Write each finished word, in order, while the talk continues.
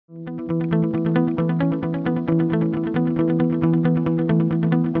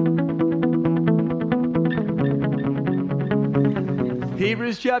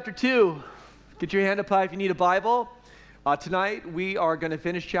Hebrews chapter 2. Get your hand up high if you need a Bible. Tonight we are going to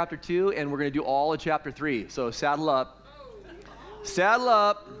finish chapter 2 and we're going to do all of chapter 3. So saddle up. Saddle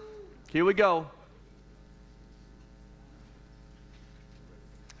up. Here we go.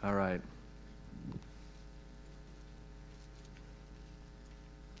 All right.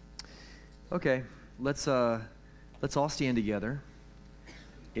 Okay, let's all stand together.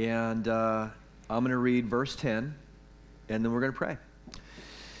 And I'm going to read verse 10, and then we're going to pray.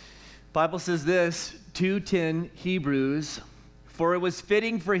 Bible says this, 2:10 Hebrews, for it was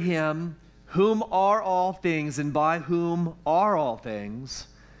fitting for him, whom are all things and by whom are all things,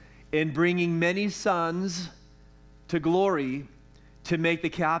 in bringing many sons to glory, to make the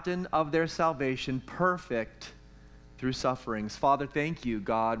captain of their salvation perfect through sufferings. Father, thank you,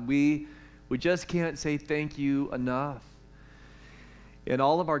 God. We just can't say thank you enough. And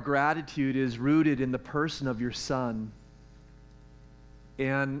all of our gratitude is rooted in the person of your Son.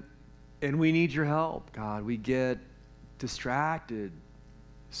 And we need your help, God. We get distracted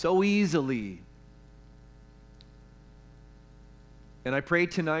so easily. And I pray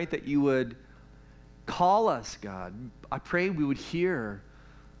tonight that you would call us, God. I pray we would hear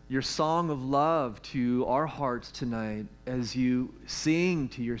your song of love to our hearts tonight as you sing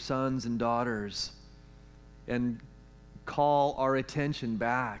to your sons and daughters and call our attention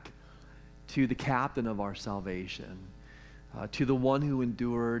back to the captain of our salvation, to the one who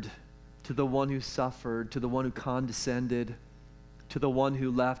endured, to the one who suffered, to the one who condescended, to the one who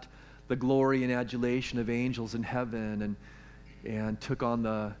left the glory and adulation of angels in heaven and took on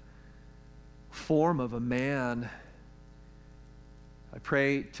the form of a man. I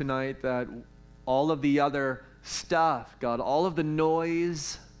pray tonight that all of the other stuff, God, all of the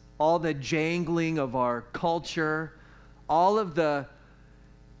noise, all the jangling of our culture, all of the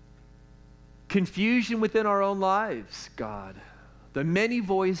confusion within our own lives, God, the many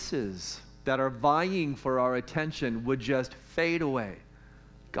voices that are vying for our attention would just fade away.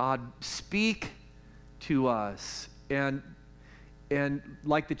 God, speak to us, and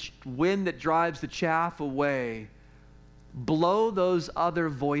like the wind that drives the chaff away, blow those other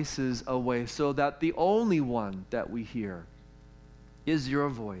voices away so that the only one that we hear is your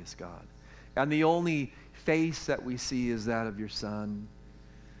voice, God. And the only face that we see is that of your Son.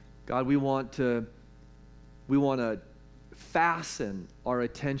 God, we want to fasten our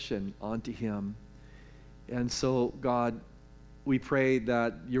attention onto him. And so, God, we pray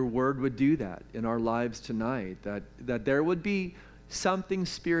that your word would do that in our lives tonight, that there would be something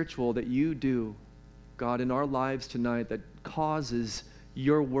spiritual that you do, God, in our lives tonight that causes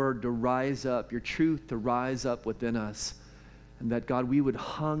your word to rise up, your truth to rise up within us, and that, God, we would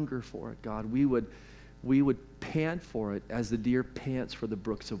hunger for it, God. We would pant for it as the deer pants for the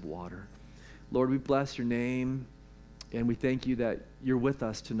brooks of water. Lord, we bless your name, and we thank you that you're with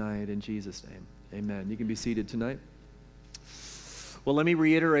us tonight in Jesus' name. Amen. You can be seated tonight. Well, let me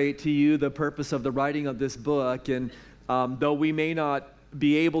reiterate to you the purpose of the writing of this book, and though we may not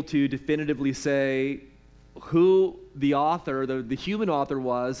be able to definitively say who the author, the human author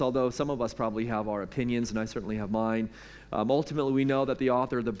was, although some of us probably have our opinions, and I certainly have mine, ultimately we know that the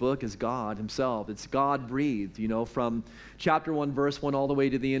author of the book is God himself. It's God-breathed, from chapter 1, verse 1 all the way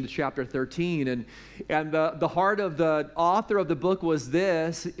to the end of chapter 13. And the heart of the author of the book was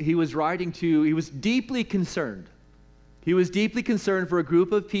this. He was deeply concerned. He was deeply concerned for a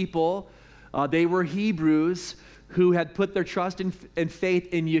group of people. They were Hebrews who had put their trust and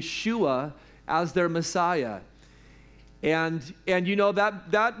faith in Yeshua as their Messiah. And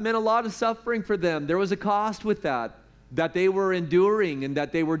that meant a lot of suffering for them. There was a cost with that they were enduring and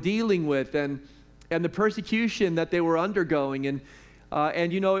that they were dealing with, and the persecution that they were undergoing. And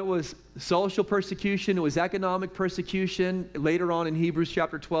it was social persecution, it was economic persecution. Later on in Hebrews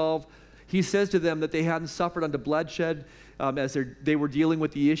chapter 12, he says to them that they hadn't suffered unto bloodshed as they were dealing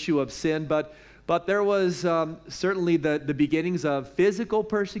with the issue of sin. But there was certainly the beginnings of physical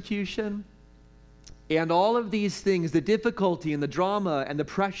persecution. And all of these things, the difficulty and the drama and the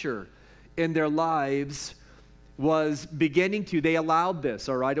pressure in their lives was beginning they allowed this,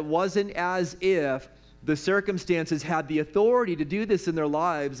 all right? It wasn't as if the circumstances had the authority to do this in their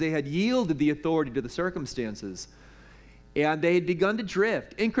lives. They had yielded the authority to the circumstances. And they had begun to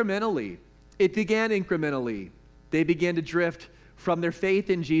drift incrementally. It began incrementally. They began to drift from their faith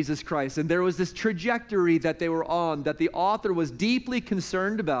in Jesus Christ. And there was this trajectory that they were on that the author was deeply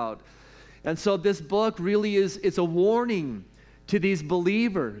concerned about. And so this book really it's a warning to these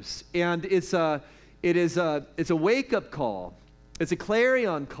believers. And it's a wake-up call. It's a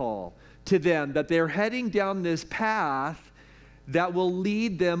clarion call to them that they're heading down this path that will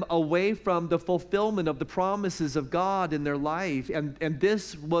lead them away from the fulfillment of the promises of God in their life. And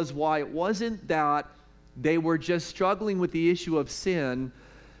this was why it wasn't that they were just struggling with the issue of sin.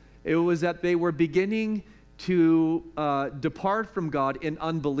 It was that they were beginning to depart from God in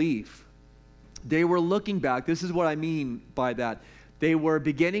unbelief. They were looking back. This is what I mean by that. They were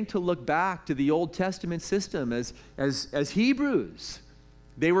beginning to look back to the Old Testament system as Hebrews.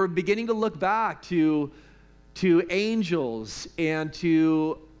 They were beginning to look back to angels and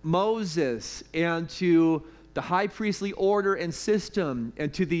to Moses and to the high priestly order and system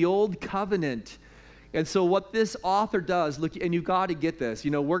and to the old covenant. And so what this author does, look, and you've got to get this.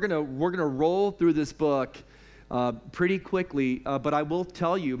 We're gonna roll through this book pretty quickly, but I will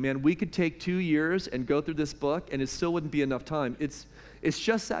tell you, man, we could take 2 years and go through this book, and it still wouldn't be enough time. It's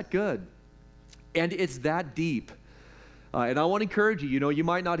just that good, and it's that deep. And I want to encourage you, you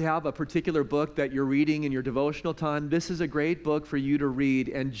might not have a particular book that you're reading in your devotional time. This is a great book for you to read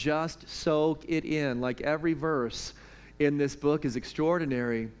and just soak it in. Like every verse in this book is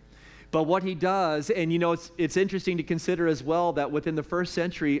extraordinary. But what he does, and it's interesting to consider as well that within the first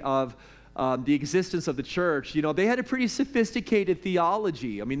century of the existence of the church, they had a pretty sophisticated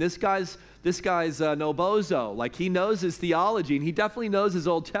theology. I mean, this guy's no bozo. Like, he knows his theology, and he definitely knows his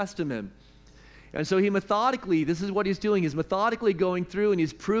Old Testament. And so he methodically, this is what he's doing, he's methodically going through and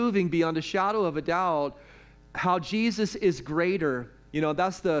he's proving beyond a shadow of a doubt how Jesus is greater.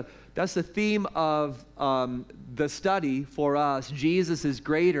 That's the theme of the study for us. Jesus is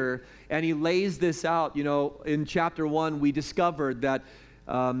greater, and he lays this out. In chapter 1, we discovered that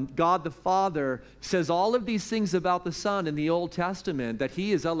God the Father says all of these things about the Son in the Old Testament, that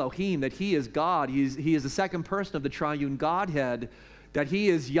he is Elohim, that he is God, he is the second person of the triune Godhead, that he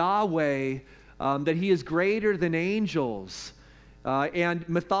is Yahweh, that he is greater than angels. And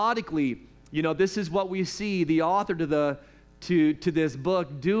methodically, this is what we see the author to this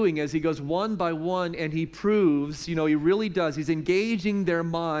book doing as he goes one by one, and he proves, he really does. He's engaging their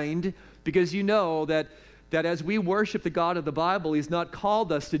mind, because that as we worship the God of the Bible, he's not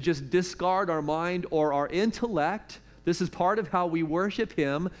called us to just discard our mind or our intellect. This is part of how we worship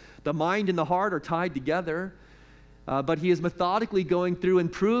him. The mind and the heart are tied together. But he is methodically going through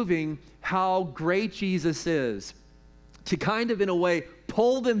and proving how great Jesus is, to kind of, in a way,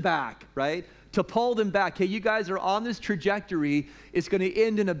 pull them back, right? To pull them back. Hey, you guys are on this trajectory. It's going to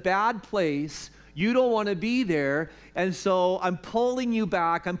end in a bad place. You don't want to be there. And so I'm pulling you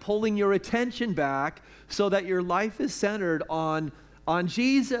back. I'm pulling your attention back so that your life is centered on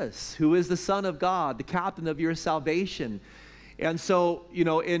Jesus, who is the Son of God, the captain of your salvation. And so,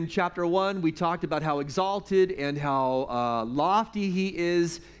 in chapter 1, we talked about how exalted and how lofty he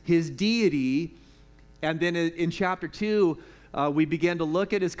is, his deity. And then in chapter 2, we began to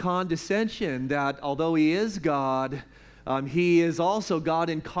look at his condescension, that although he is God, he is also God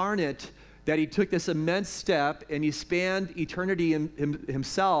incarnate, that he took this immense step and he spanned eternity in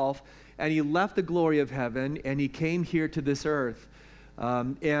himself, and he left the glory of heaven and he came here to this earth.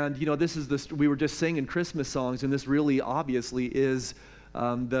 This is we were just singing Christmas songs, and this really obviously is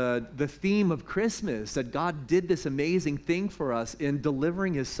the theme of Christmas, that God did this amazing thing for us in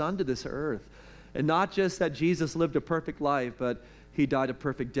delivering his Son to this earth. And not just that Jesus lived a perfect life, but he died a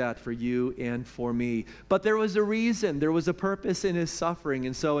perfect death for you and for me. But there was a reason, there was a purpose in his suffering.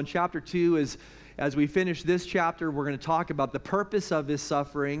 And so in chapter 2, as we finish this chapter, we're going to talk about the purpose of his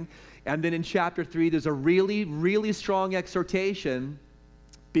suffering. And then in chapter 3, there's a really, really strong exhortation,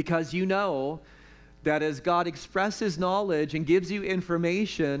 because that as God expresses knowledge and gives you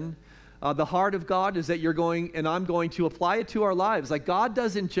information, the heart of God is that you're going, and I'm going to apply it to our lives. Like, God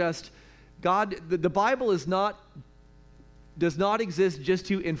doesn't just, the Bible does not exist just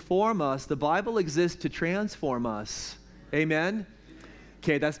to inform us. The Bible exists to transform us. Amen?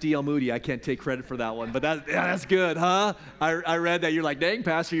 Okay, that's D.L. Moody. I can't take credit for that one, but that's good, huh? I read that. You're like, dang,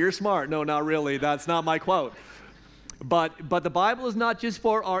 Pastor, you're smart. No, not really. That's not my quote. But the Bible is not just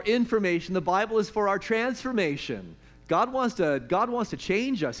for our information. The Bible is for our transformation. God wants to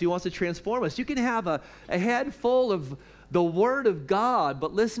change us. He wants to transform us. You can have a head full of the Word of God,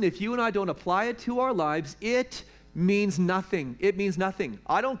 but listen, if you and I don't apply it to our lives, it means nothing. It means nothing.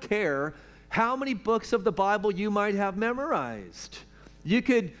 I don't care how many books of the Bible you might have memorized. You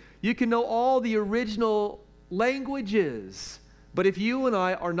can know all the original languages, but if you and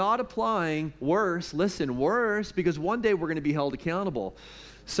I are not applying, worse, because one day we're going to be held accountable.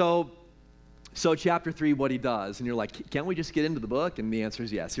 So chapter 3, what he does, and you're like, can't we just get into the book? And the answer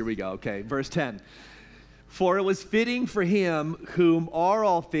is yes. Here we go. Okay, verse 10. For it was fitting for him whom are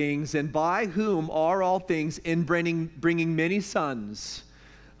all things, and by whom are all things, in bringing many sons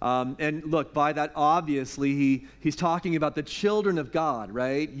And look, by that, obviously, he's talking about the children of God,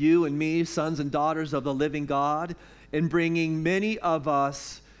 right? You and me, sons and daughters of the living God, and bringing many of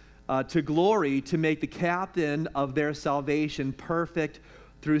us to glory to make the captain of their salvation perfect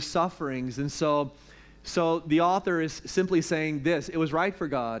through sufferings. And so the author is simply saying this: it was right for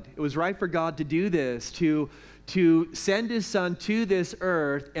God. It was right for God to do this, to send his son to this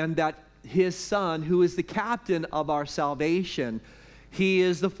earth, and that his son, who is the captain of our salvation, he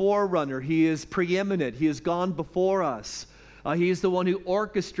is the forerunner. He is preeminent. He has gone before us. He is the one who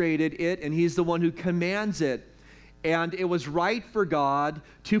orchestrated it, and he's the one who commands it. And it was right for God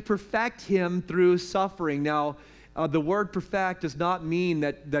to perfect him through suffering. Now, the word perfect does not mean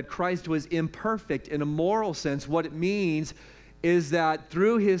that Christ was imperfect in a moral sense. What it means is that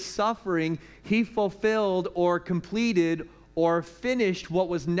through his suffering, he fulfilled or completed or finished what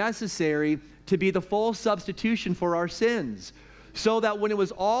was necessary to be the full substitution for our sins. So that when it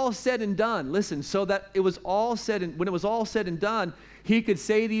was all said and done, listen, so that it was all said and when it was all said and done, he could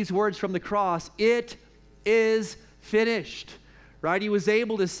say these words from the cross: "It is finished." Right? He was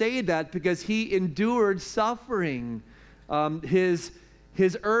able to say that because he endured suffering. His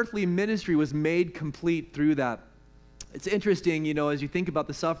earthly ministry was made complete through that. It's interesting, as you think about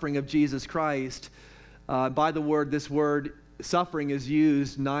the suffering of Jesus Christ, this word suffering is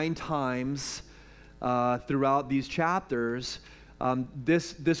used 9 times throughout these chapters.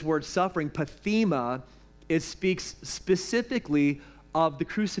 This word suffering, pathema, it speaks specifically of the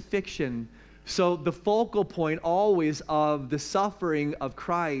crucifixion. So the focal point always of the suffering of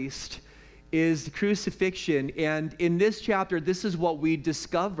Christ is the crucifixion. And in this chapter, this is what we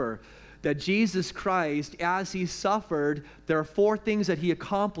discover, that Jesus Christ, as he suffered, there are 4 things that he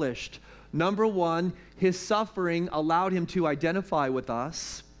accomplished. Number 1, his suffering allowed him to identify with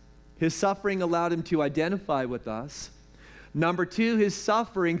us. His suffering allowed him to identify with us. Number 2,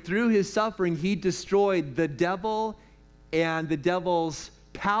 through his suffering, he destroyed the devil and the devil's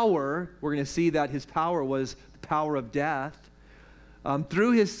power. We're going to see that his power was the power of death.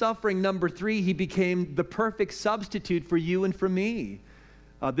 Through his suffering, number 3, he became the perfect substitute for you and for me.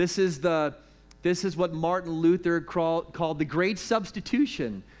 This is what Martin Luther called the great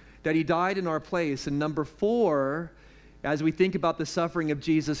substitution, that he died in our place. And number 4, as we think about the suffering of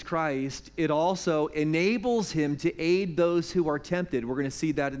Jesus Christ, it also enables him to aid those who are tempted. We're going to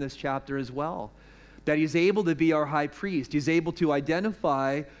see that in this chapter as well, that he's able to be our high priest. He's able to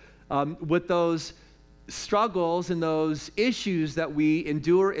identify with those struggles and those issues that we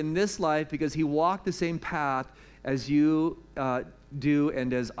endure in this life, because he walked the same path as you do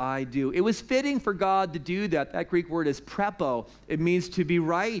and as I do. It was fitting for God to do that. That Greek word is prepo. It means to be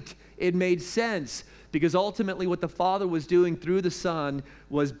right. It made sense, because ultimately what the Father was doing through the Son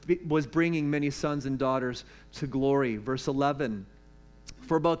was bringing many sons and daughters to glory. Verse 11,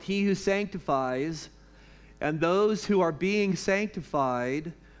 "For both he who sanctifies and those who are being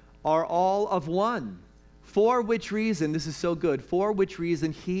sanctified are all of one. For which reason," this is so good, "for which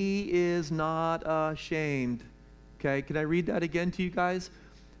reason he is not ashamed." Okay, can I read that again to you guys?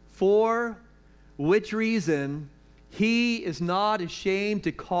 "For which reason he is not ashamed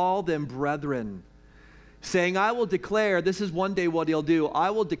to call them brethren, saying, I will declare," this is one day what he'll do,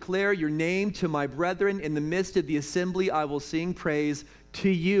 "I will declare your name to my brethren. In the midst of the assembly I will sing praise to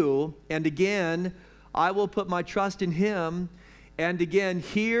you. And again, I will put my trust in him. And again,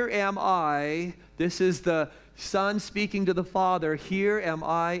 here am I." This is the Son speaking to the Father. "Here am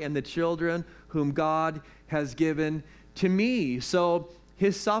I and the children whom God has given to me." So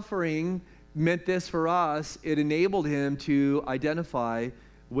his suffering meant this for us. It enabled him to identify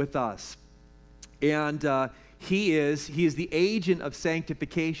with us. And he is the agent of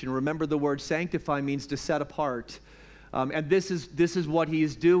sanctification. Remember, the word sanctify means to set apart. And this is what he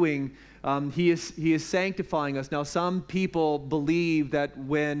is doing. He is sanctifying us. Now, some people believe that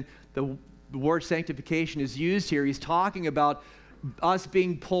when the word sanctification is used here, he's talking about us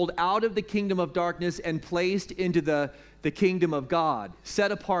being pulled out of the kingdom of darkness and placed into the kingdom of God,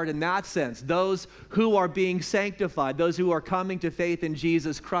 set apart in that sense. Those who are being sanctified, those who are coming to faith in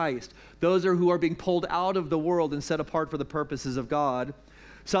Jesus Christ, those who are being pulled out of the world and set apart for the purposes of God.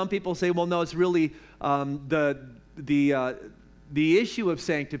 Some people say, well, no, it's really the issue of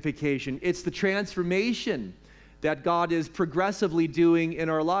sanctification. It's the transformation that God is progressively doing in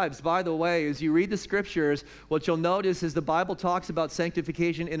our lives. By the way, as you read the scriptures, what you'll notice is the Bible talks about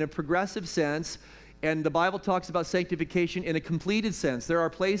sanctification in a progressive sense, and the Bible talks about sanctification in a completed sense. There are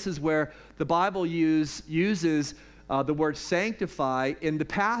places where the Bible uses the word sanctify in the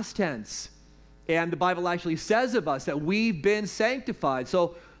past tense, and the Bible actually says of us that we've been sanctified.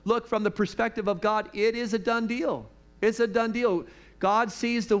 So look, from the perspective of God, it is a done deal. It's a done deal. God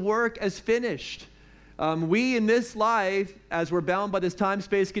sees the work as finished. We in this life, as we're bound by this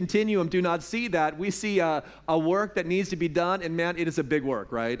time-space continuum, do not see that. We see a work that needs to be done, and man, it is a big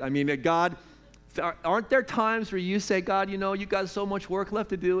work, right? I mean, God, aren't there times where you say, God, you know, you got so much work left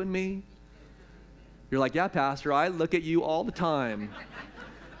to do in me? You're like, yeah, Pastor, I look at you all the time,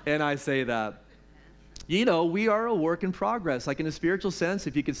 and I say that. You know, we are a work in progress. Like in a spiritual sense,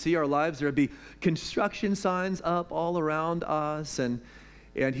 if you could see our lives, there would be construction signs up all around us, and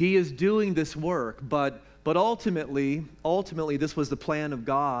he is doing this work, but ultimately, this was the plan of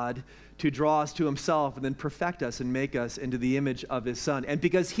God to draw us to himself and then perfect us and make us into the image of his Son. And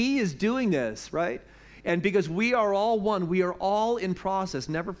because he is doing this, right? And because we are all one, we are all in process.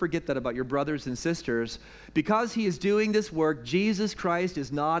 Never forget that about your brothers and sisters. Because he is doing this work, Jesus Christ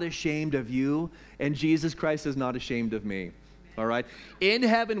is not ashamed of you, and Jesus Christ is not ashamed of me. All right? In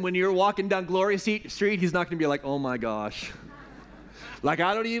heaven, when you're walking down Glory Street, he's not going to be like, oh my gosh. Like,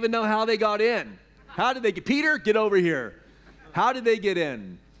 I don't even know how they got in. How did they get, Peter, get over here. How did they get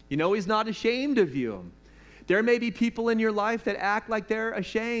in? You know, he's not ashamed of you. There may be people in your life that act like they're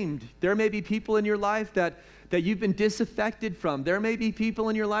ashamed. There may be people in your life that you've been disaffected from. There may be people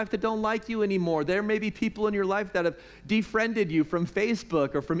in your life that don't like you anymore. There may be people in your life that have defriended you from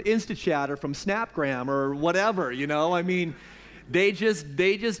Facebook or from InstaChat or from Snapgram or whatever, you know. I mean, they just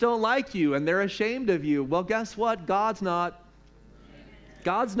don't like you and they're ashamed of you. Well, guess what? God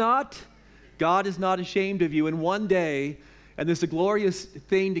is not ashamed of you. And one day, and this is a glorious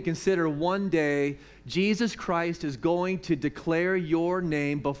thing to consider, one day, Jesus Christ is going to declare your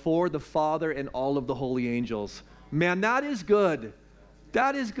name before the Father and all of the holy angels. Man, that is good.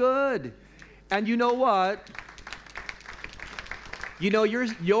 That is good. And you know what? You know,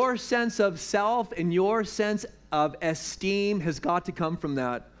 your sense of self and your sense of esteem has got to come from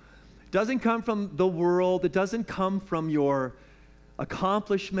that. It doesn't come from the world. It doesn't come from your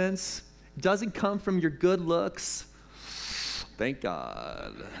accomplishments. It doesn't come from your good looks. Thank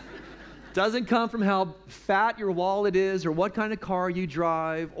God. Doesn't come from how fat your wallet is or what kind of car you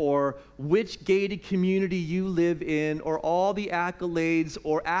drive or which gated community you live in or all the accolades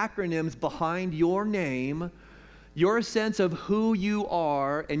or acronyms behind your name. Your sense of who you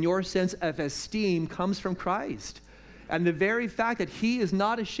are and your sense of esteem comes from Christ. And the very fact that he is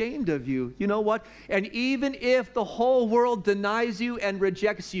not ashamed of you, you know what? And even if the whole world denies you and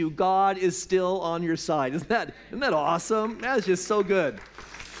rejects you, God is still on your side. Isn't that awesome? That's just so good.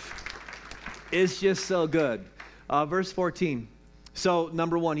 It's just so good. Verse 14. So,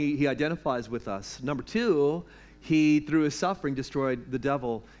 number one, he identifies with us. Number two, he, through his suffering, destroyed the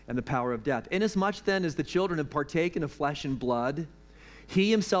devil and the power of death. Inasmuch then as the children have partaken of flesh and blood, he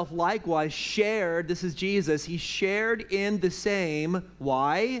himself likewise shared, this is Jesus, he shared in the same,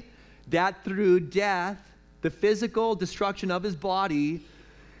 why? That through death, the physical destruction of his body,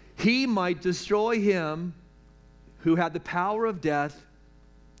 he might destroy him who had the power of death,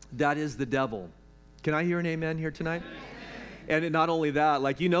 that is the devil. Can I hear an amen here tonight? Amen. And not only that,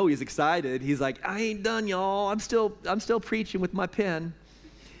 like, you know, he's excited. He's like, I ain't done, y'all. I'm still preaching with my pen.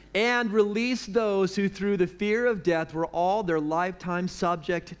 And release those who through the fear of death were all their lifetime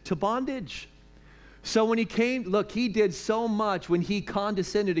subject to bondage. So when he came, look, he did so much when he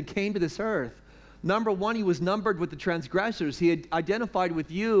condescended and came to this earth. Number one, he was numbered with the transgressors. He had identified with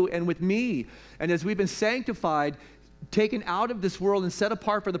you and with me. And as we've been sanctified, taken out of this world and set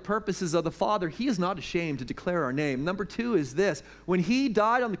apart for the purposes of the Father, he is not ashamed to declare our name. Number two is this. When he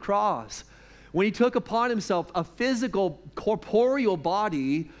died on the cross, when he took upon himself a physical, corporeal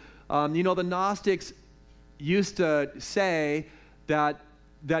body, you know, the Gnostics used to say that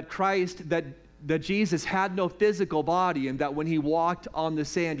Jesus had no physical body and that when he walked on the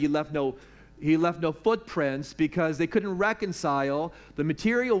sand, he left no footprints because they couldn't reconcile the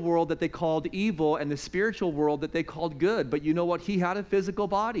material world that they called evil and the spiritual world that they called good. But you know what? He had a physical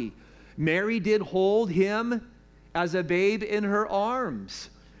body. Mary did hold him as a babe in her arms.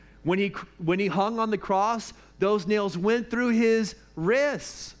 When he hung on the cross, those nails went through his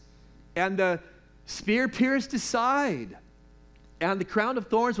wrists and the spear pierced his side and the crown of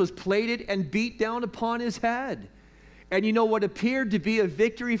thorns was plated and beat down upon his head. And you know what appeared to be a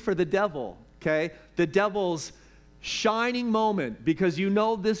victory for the devil, okay? The devil's shining moment, because you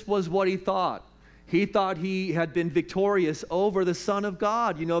know this was what he thought. He thought he had been victorious over the Son of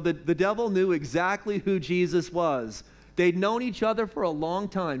God. You know, the devil knew exactly who Jesus was. They'd known each other for a long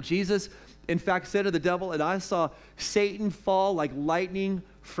time. Jesus, in fact, said to the devil, and I saw Satan fall like lightning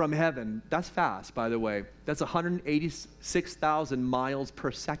from heaven. That's fast, by the way. That's 186,000 miles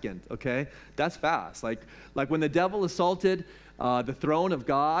per second, okay? That's fast. Like when the devil assaulted the throne of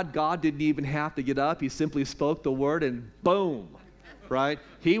God, God didn't even have to get up. He simply spoke the word and boom, right?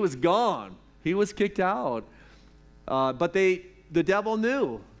 He was gone. He was kicked out. But the devil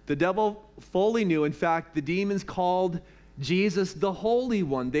knew. The devil fully knew. In fact, the demons called Jesus the Holy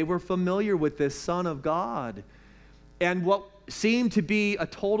One. They were familiar with this Son of God. And what seemed to be a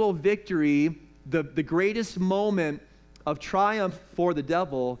total victory, the greatest moment of triumph for the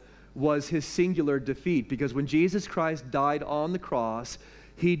devil, was his singular defeat. Because when Jesus Christ died on the cross,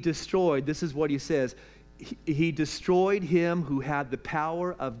 he destroyed, this is what he says, he destroyed him who had the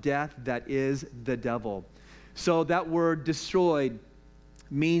power of death, that is the devil. So that word destroyed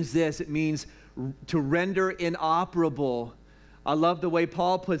means this. It means to render inoperable. I love the way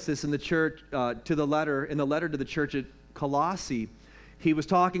Paul puts this in the church, in the letter to the church at Colossae. He was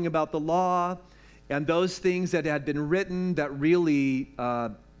talking about the law and those things that had been written that really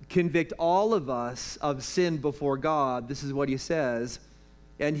convict all of us of sin before God. This is what he says.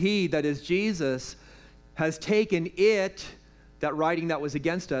 And he, that is Jesus, has taken it, that writing that was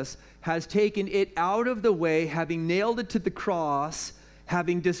against us, has taken it out of the way, having nailed it to the cross,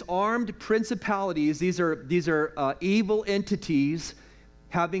 having disarmed principalities. These are evil entities.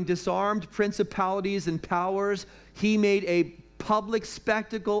 Having disarmed principalities and powers, he made a public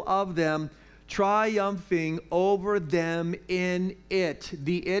spectacle of them, triumphing over them in it.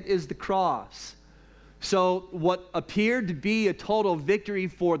 The it is the cross. So what appeared to be a total victory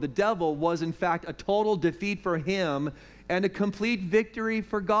for the devil was in fact a total defeat for him and a complete victory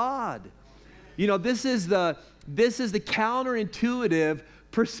for God. You know, this is the counterintuitive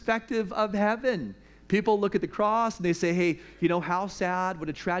perspective of heaven. People look at the cross and they say, hey, you know, how sad, what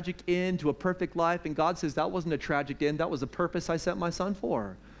a tragic end to a perfect life. And God says, that wasn't a tragic end. That was the purpose I sent my son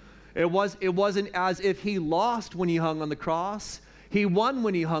for. It wasn't as if he lost when he hung on the cross. He won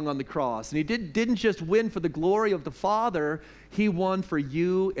when he hung on the cross. And he didn't just win for the glory of the Father. He won for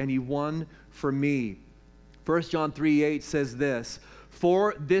you and he won for me. 1 John 3:8 says this,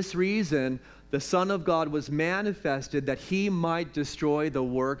 for this reason, the Son of God was manifested that he might destroy the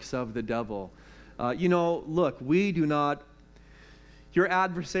works of the devil. You know, look, we do not, your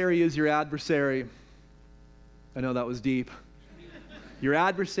adversary is your adversary. I know that was deep. Your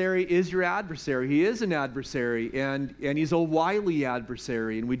adversary is your adversary. He is an adversary, and he's a wily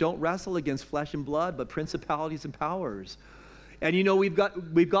adversary. And we don't wrestle against flesh and blood, but principalities and powers. And you know, we've got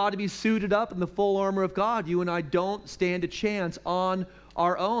to be suited up in the full armor of God. You and I don't stand a chance on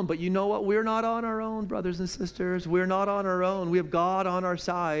our own. But you know what? We're not on our own, brothers and sisters. We're not on our own. We have God on our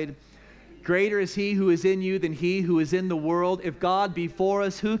side. Greater is he who is in you than he who is in the world. If God be for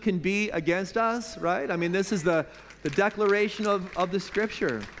us, who can be against us, right? I mean, this is the declaration of the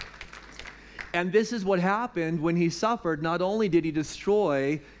Scripture. And this is what happened when he suffered. Not only did he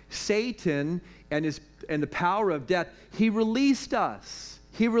destroy Satan and the power of death, he released us.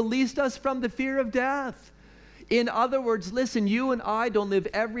 He released us from the fear of death. In other words, listen, you and I don't live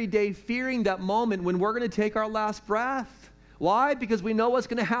every day fearing that moment when we're going to take our last breath. Why? Because we know what's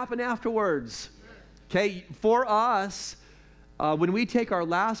going to happen afterwards. Okay, for us, when we take our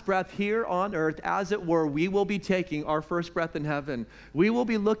last breath here on earth, as it were, we will be taking our first breath in heaven. We will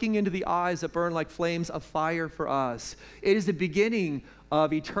be looking into the eyes that burn like flames of fire for us. It is the beginning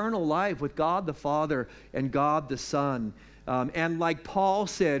of eternal life with God the Father and God the Son. And like Paul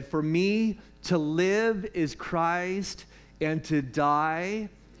said, for me to live is Christ and to die.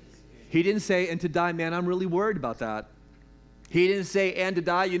 He didn't say, and to die, man, I'm really worried about that. He didn't say, and to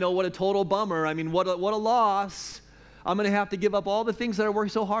die, you know, what a total bummer. I mean, what a loss. I'm going to have to give up all the things that I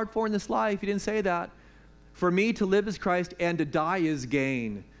worked so hard for in this life. He didn't say that. For me, to live is Christ and to die is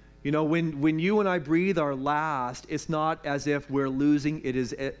gain. You know, when you and I breathe our last, it's not as if we're losing. It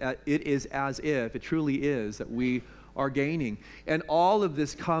is as if, it truly is, that we are gaining. And all of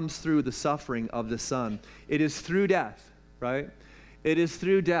this comes through the suffering of the Son. It is through death, right? It is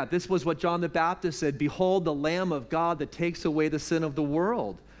through death. This was what John the Baptist said, behold the Lamb of God that takes away the sin of the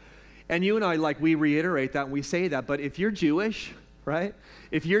world. And you and I, like, we reiterate that and we say that, but if you're Jewish, right?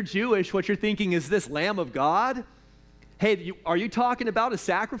 If you're Jewish, what you're thinking is this Lamb of God? Hey, are you talking about a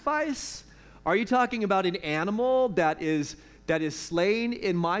sacrifice? Are you talking about an animal that is slain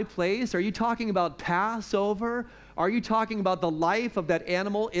in my place? Are you talking about Passover? Are you talking about the life of that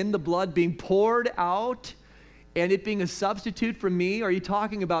animal in the blood being poured out and it being a substitute for me? Are you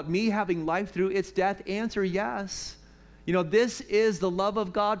talking about me having life through its death? Answer, yes. You know, this is the love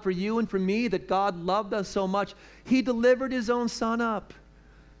of God for you and for me, that God loved us so much. He delivered his own Son up.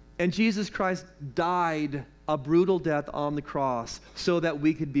 And Jesus Christ died a brutal death on the cross so that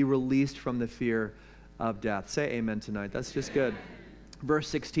we could be released from the fear of death. Say amen tonight. That's just good. Verse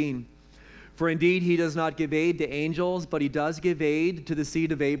 16. For indeed he does not give aid to angels, but he does give aid to the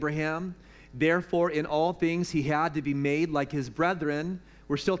seed of Abraham. Therefore, in all things, he had to be made like his brethren.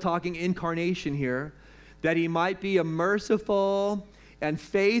 We're still talking incarnation here. That he might be a merciful and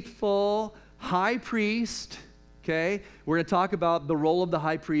faithful high priest. Okay? We're going to talk about the role of the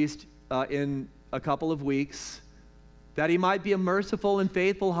high priest in a couple of weeks. That he might be a merciful and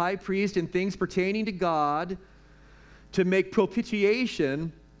faithful high priest in things pertaining to God, to make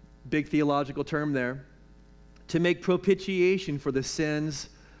propitiation, big theological term there, to make propitiation for the sins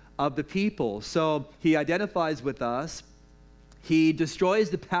of the people. So he identifies with us, he destroys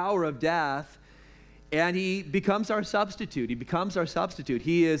the power of death, and he becomes our substitute. He becomes our substitute.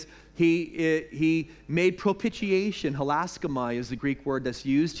 He made propitiation. Hilaskomai is the Greek word that's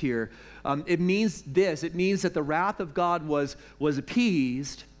used here. It means this. It means that the wrath of God was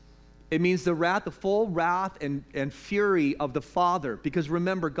appeased. It means the full wrath and fury of the Father. Because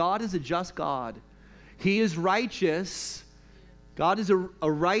remember, God is a just God. He is righteous. God is a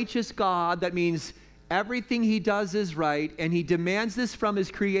righteous God. That means everything he does is right, and he demands this from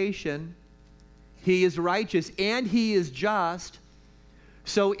his creation. He is righteous and he is just.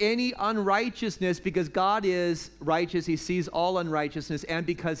 So any unrighteousness, because God is righteous, he sees all unrighteousness, and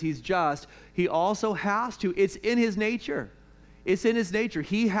because he's just, he also has to. It's in his nature. It's in his nature.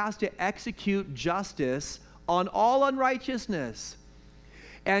 He has to execute justice on all unrighteousness.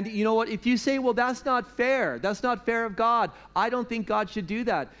 And you know what? If you say, well, that's not fair. That's not fair of God. I don't think God should do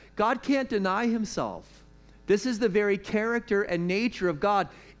that. God can't deny himself. This is the very character and nature of God.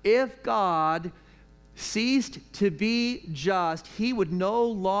 If God ceased to be just, he would no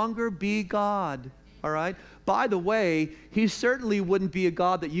longer be God. All right? By the way, he certainly wouldn't be a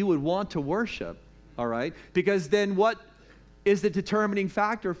God that you would want to worship. All right? Because then what is the determining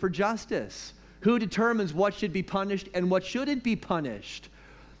factor for justice? Who determines what should be punished and what shouldn't be punished?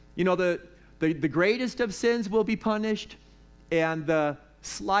 You know, the greatest of sins will be punished, and the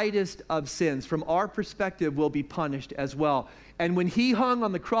slightest of sins, from our perspective, will be punished as well. And when he hung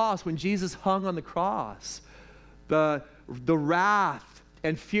on the cross, when Jesus hung on the cross, the wrath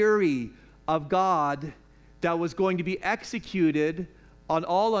and fury of God that was going to be executed on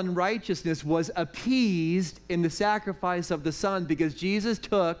all unrighteousness was appeased in the sacrifice of the Son, because Jesus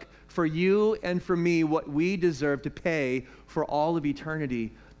took for you and for me what we deserve to pay for all of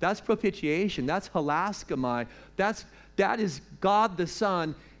eternity. That's propitiation. That's hilaskomai. That is God the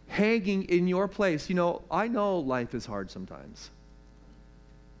Son hanging in your place. You know, I know life is hard sometimes.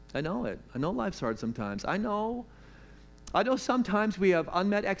 I know it. I know life's hard sometimes. I know sometimes we have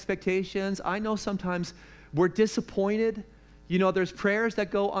unmet expectations. I know sometimes we're disappointed. You know, there's prayers that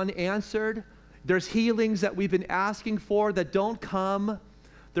go unanswered. There's healings that we've been asking for that don't come.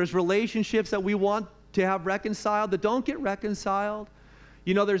 There's relationships that we want to have reconciled that don't get reconciled.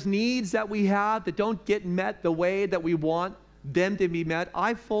 You know, there's needs that we have that don't get met the way that we want them to be met.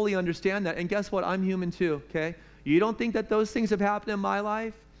 I fully understand that. And guess what? I'm human too, okay? You don't think that those things have happened in my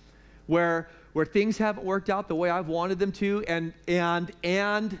life? Where things haven't worked out the way I've wanted them to, and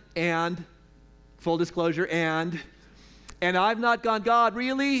full disclosure, and I've not gone, God,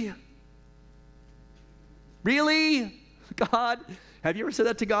 really? Really? God? Have you ever said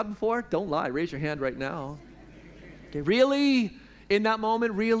that to God before? Don't lie. Raise your hand right now. Okay, really? In that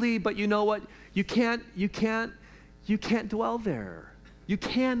moment, really? But you know what? You can't dwell there. You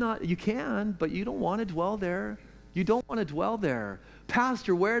can, but you don't want to dwell there. You don't want to dwell there.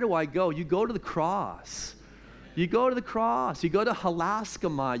 Pastor, where do I go? You go to the cross. You go to the cross. You go to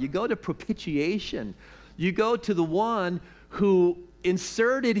hilaskomai. You go to propitiation. You go to the one who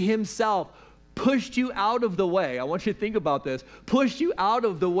inserted himself, pushed you out of the way. I want you to think about this. Pushed you out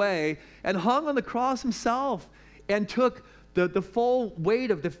of the way and hung on the cross himself and took the full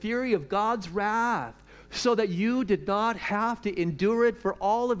weight of the fury of God's wrath so that you did not have to endure it for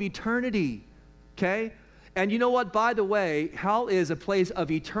all of eternity. Okay? And you know what? By the way, hell is a place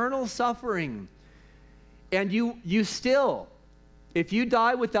of eternal suffering. And you still, if you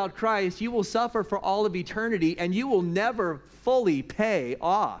die without Christ, you will suffer for all of eternity, and you will never fully pay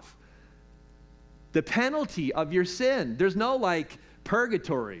off the penalty of your sin. There's no like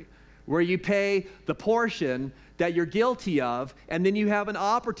purgatory where you pay the portion that you're guilty of, and then you have an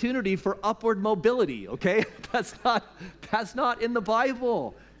opportunity for upward mobility, okay? That's not in the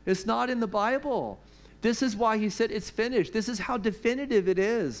Bible. It's not in the Bible. This is why he said it's finished. This is how definitive it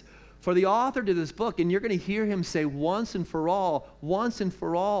is for the author to this book. And you're going to hear him say once and for all, once and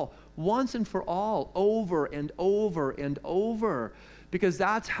for all, once and for all, over and over and over. Because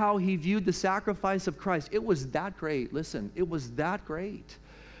that's how he viewed the sacrifice of Christ. It was that great. Listen, it was that great.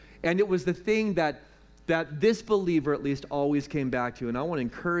 And it was the thing that this believer at least always came back to. And I want to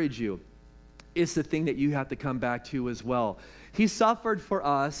encourage you is the thing that you have to come back to as well. He suffered for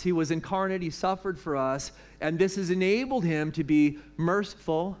us. He was incarnate. He suffered for us. And this has enabled him to be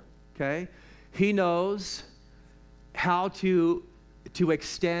merciful, okay? He knows how to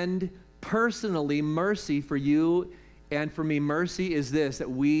extend personally mercy for you and for me. Mercy is this, that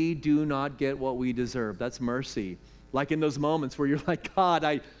we do not get what we deserve. That's mercy. Like in those moments where you're like, God,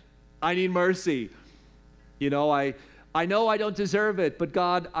 I need mercy. You know, I know I don't deserve it, but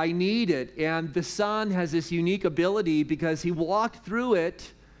God, I need it. And the Son has this unique ability because he walked through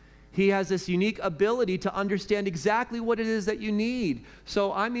it. He has this unique ability to understand exactly what it is that you need.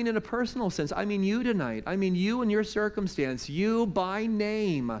 So I mean in a personal sense, I mean you tonight. I mean you and your circumstance, you by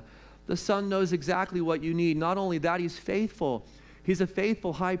name. The Son knows exactly what you need. Not only that, he's faithful. He's a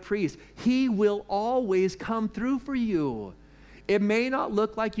faithful high priest. He will always come through for you. It may not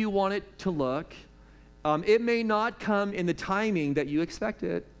look like you want it to look. It may not come in the timing that you expect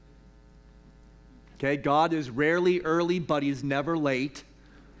it. Okay, God is rarely early, but he's never late.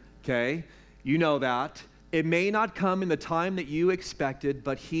 Okay, you know that. It may not come in the time that you expected,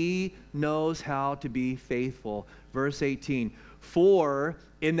 but he knows how to be faithful. Verse 18, for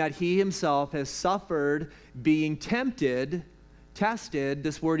in that he himself has suffered being tempted, tested,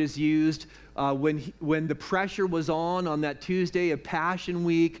 this word is used when the pressure was on that Tuesday of Passion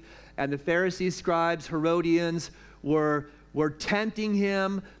Week, and the Pharisees, scribes, Herodians were tempting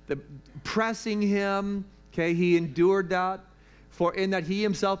him, pressing him. Okay, he endured that. For in that he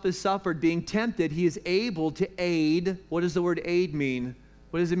himself has suffered being tempted, he is able to aid. What does the word aid mean?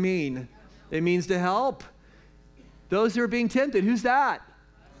 What does it mean? It means to help those who are being tempted. Who's that?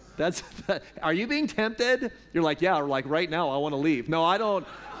 Are you being tempted? You're like, yeah, or like right now, I want to leave. No, I don't.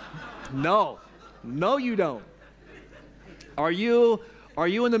 No, you don't. Are you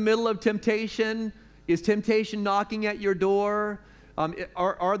in the middle of temptation? Is temptation knocking at your door?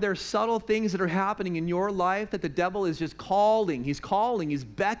 Are there subtle things that are happening in your life that the devil is just calling? He's calling, he's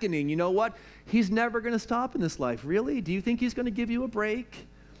beckoning. You know what? He's never going to stop in this life. Really? Do you think he's going to give you a break?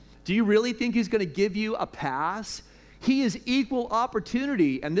 Do you really think he's going to give you a pass? He is equal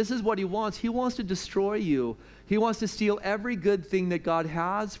opportunity, and this is what he wants. He wants to destroy you. He wants to steal every good thing that God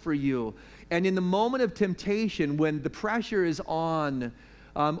has for you. And in the moment of temptation, when the pressure is on,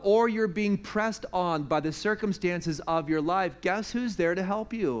 or you're being pressed on by the circumstances of your life, guess who's there to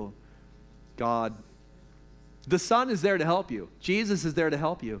help you? God. The Son is there to help you. Jesus is there to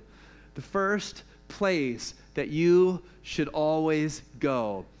help you. The first place that you should always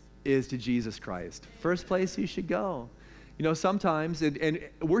go is to Jesus Christ. First place you should go. You know, sometimes, and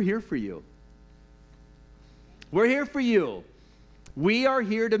we're here for you. We're here for you. We are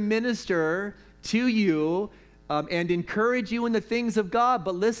here to minister to you and encourage you in the things of God.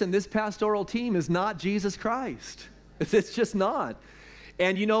 But listen, this pastoral team is not Jesus Christ. It's just not.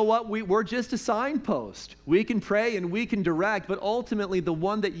 And you know what? We're just a signpost. We can pray and we can direct, but ultimately the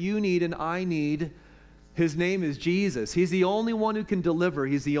one that you need and I need, his name is Jesus. He's the only one who can deliver.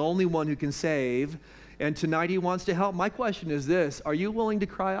 He's the only one who can save. And tonight he wants to help. My question is this: are you willing to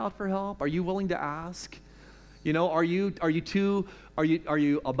cry out for help? Are you willing to ask? You know, are you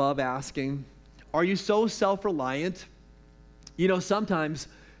above asking? Are you so self-reliant? You know, sometimes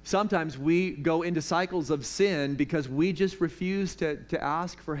we go into cycles of sin because we just refuse to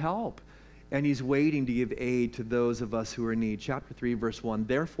ask for help. And he's waiting to give aid to those of us who are in need. Chapter 3, verse 1,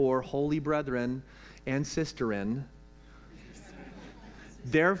 therefore, holy brethren and sisterin.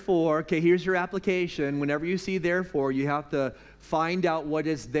 Therefore, okay, here's your application. Whenever you see therefore, you have to find out what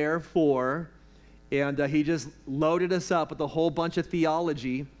it's there for. And he just loaded us up with a whole bunch of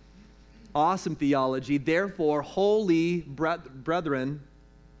theology. Awesome theology. Therefore, holy brethren,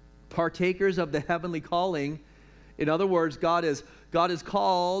 partakers of the heavenly calling. In other words, God is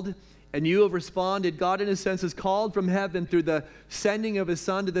called, and you have responded. God, in a sense, is called from heaven through the sending of his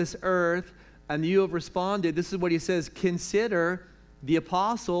Son to this earth, and you have responded. This is what he says: consider the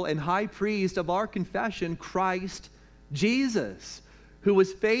apostle and high priest of our confession, Christ Jesus, who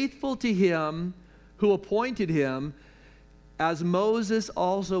was faithful to him who appointed him, as Moses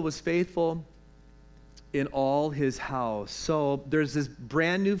also was faithful in all his house. So there's this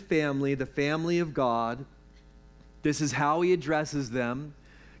brand new family, the family of God. This is how he addresses them.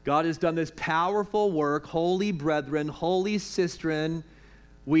 God has done this powerful work. Holy brethren, holy sistren.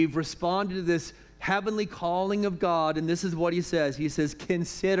 We've responded to this heavenly calling of God, and this is what he says. He says,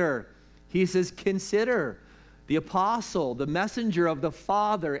 consider. He says, consider the apostle, the messenger of the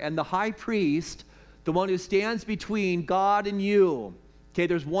Father, and the high priest, the one who stands between God and you. Okay,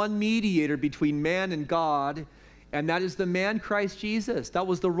 there's one mediator between man and God, and that is the man Christ Jesus. That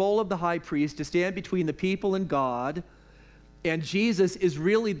was the role of the high priest, to stand between the people and God. And Jesus is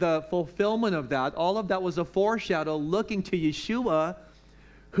really the fulfillment of that. All of that was a foreshadow looking to Yeshua,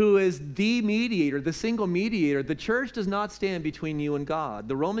 who is the mediator, the single mediator. The church does not stand between you and God.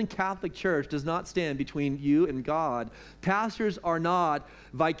 The Roman Catholic Church does not stand between you and God. Pastors are not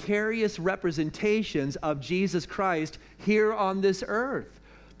vicarious representations of Jesus Christ here on this earth.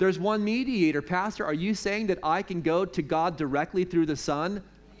 There's one mediator. Pastor, are you saying that I can go to God directly through the Son?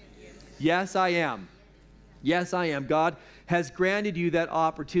 Yes, I am. Yes, I am. God has granted you that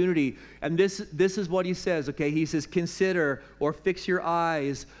opportunity. And this is what he says, okay? He says, consider or fix your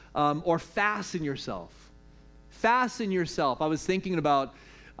eyes or fasten yourself. Fasten yourself. I was thinking about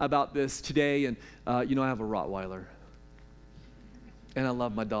this today, and I have a Rottweiler. And I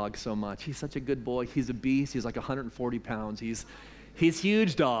love my dog so much. He's such a good boy. He's a beast. He's like 140 pounds. He's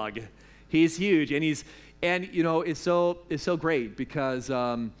huge dog. He's huge. And it's so great because,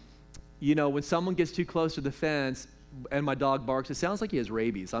 when someone gets too close to the fence and my dog barks, it sounds like he has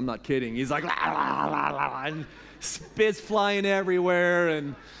rabies. I'm not kidding. He's like, la, la, la, la, and spit's flying everywhere.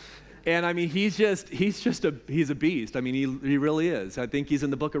 And I mean, he's a beast. I mean, he really is. I think he's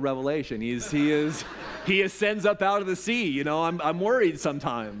in the book of Revelation. He ascends up out of the sea. I'm worried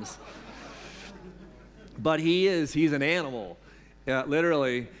sometimes. But he's an animal,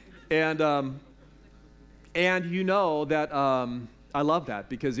 literally. And that, I love that,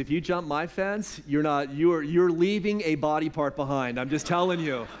 because if you jump my fence, you're leaving a body part behind. I'm just telling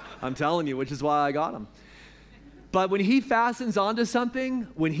you. I'm telling you, which is why I got him. But when he fastens onto something,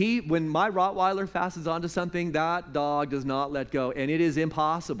 when my Rottweiler fastens onto something, that dog does not let go, and it is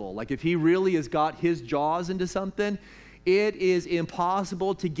impossible. Like if he really has got his jaws into something, it is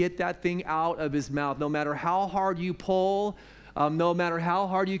impossible to get that thing out of his mouth. No matter how hard you pull, no matter how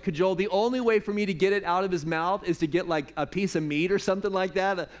hard you cajole, the only way for me to get it out of his mouth is to get like a piece of meat or something like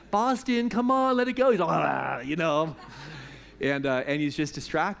that. Boston, come on, let it go. He's like, and he's just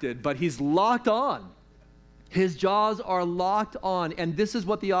distracted, but he's locked on. His jaws are locked on, and this is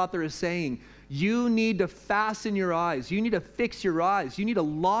what the author is saying. You need to fasten your eyes. You need to fix your eyes. You need to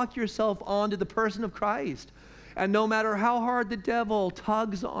lock yourself onto the person of Christ. And no matter how hard the devil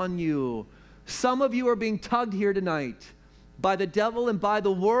tugs on you, some of you are being tugged here tonight by the devil and by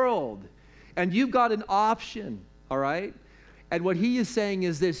the world. And you've got an option, all right? And what he is saying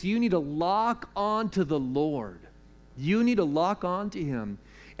is this: you need to lock on to the Lord. You need to lock on to him.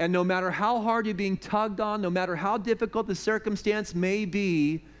 And no matter how hard you're being tugged on, no matter how difficult the circumstance may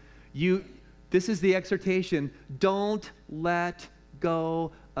be, this is the exhortation: don't let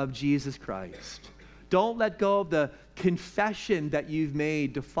go of Jesus Christ. Don't let go of the confession that you've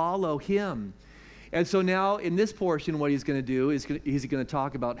made to follow him. And so now in this portion, what he's going to do is he's going to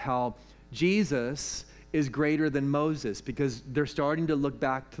talk about how Jesus is greater than Moses, because they're starting to look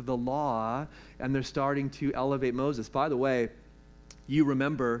back to the law and they're starting to elevate Moses. By the way, you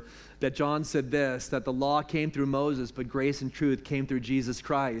remember that John said this, that the law came through Moses, but grace and truth came through Jesus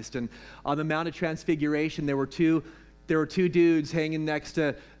Christ. And on the Mount of Transfiguration, there were two dudes hanging next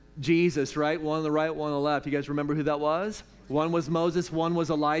to Jesus, right? One on the right, one on the left. You guys remember who that was? One was Moses, one was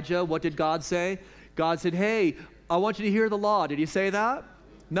Elijah. What did God say? God said, hey, I want you to hear the law. Did he say that?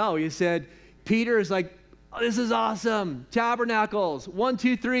 No, he said, Peter is like, oh, this is awesome. Tabernacles, 1,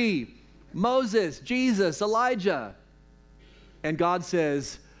 2, 3. Moses, Jesus, Elijah. And God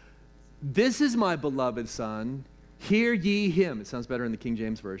says, this is my beloved son. Hear ye him. It sounds better in the King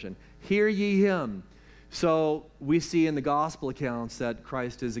James Version. Hear ye him. So we see in the gospel accounts that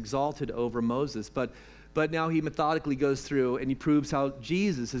Christ is exalted over Moses. But now he methodically goes through and he proves how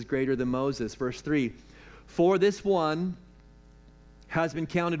Jesus is greater than Moses. Verse 3, for this one has been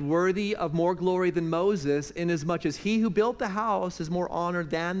counted worthy of more glory than Moses, inasmuch as he who built the house is more honored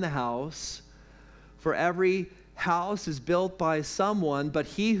than the house. For every house is built by someone, but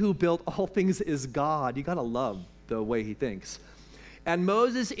he who built all things is God. You got to love the way he thinks. And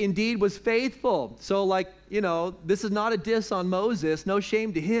Moses indeed was faithful. So this is not a diss on Moses. No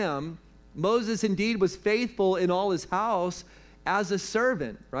shame to him. Moses indeed was faithful in all his house as a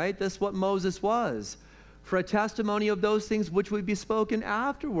servant, right? That's what Moses was. For a testimony of those things which would be spoken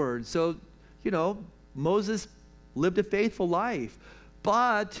afterwards. So, Moses lived a faithful life.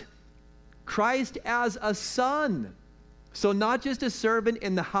 But Christ as a son. So not just a servant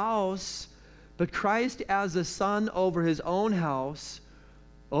in the house, but Christ as a son over his own house,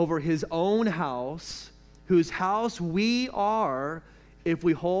 whose house we are if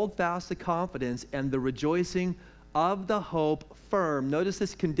we hold fast the confidence and the rejoicing of the hope firm. Notice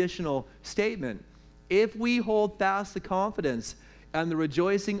this conditional statement. If we hold fast the confidence and the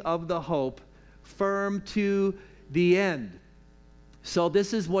rejoicing of the hope firm to the end. So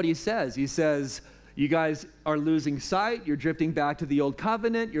this is what he says. He says, You guys are losing sight. You're drifting back to the old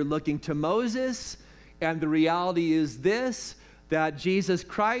covenant. You're looking to Moses. And the reality is this, that Jesus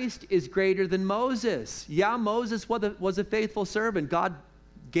Christ is greater than Moses. Yeah, Moses was a faithful servant. God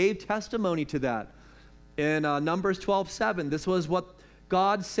gave testimony to that. In Numbers 12:7, this was what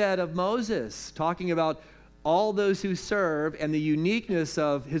God said of Moses, talking about all those who serve and the uniqueness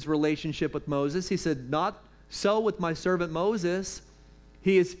of his relationship with Moses. He said, "Not so with my servant Moses.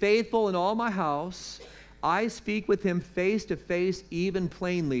 He is faithful in all my house. I speak with him face to face, even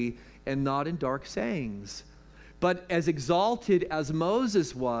plainly, and not in dark sayings." But as exalted as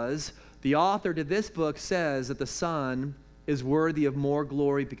Moses was, the author to this book says that the Son is worthy of more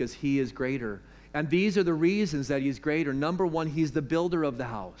glory because he is greater. And these are the reasons that he's greater. Number one, he's the builder of the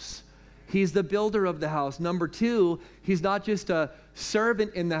house. He's the builder of the house. Number two, he's not just a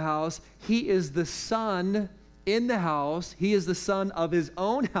servant in the house. He is the son in the house. He is the son of his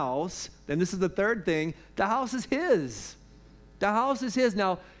own house. And this is the third thing. The house is his. The house is his.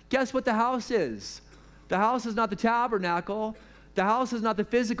 Now, guess what the house is? The house is not the tabernacle. The house is not the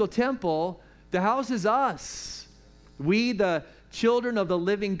physical temple. The house is us. We, the children of the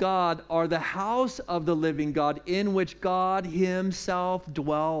living God, are the house of the living God in which God himself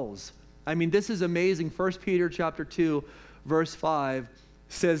dwells. I mean, this is amazing. 1 Peter chapter 2, verse 5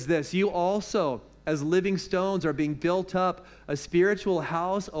 says this, "You also, as living stones, are being built up a spiritual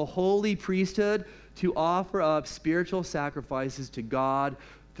house, a holy priesthood, to offer up spiritual sacrifices to God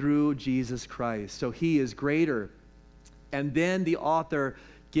through Jesus Christ." So he is greater. And then the author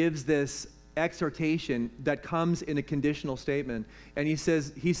gives this exhortation that comes in a conditional statement. And he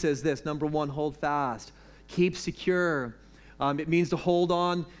says this, number one, hold fast, keep secure. It means to hold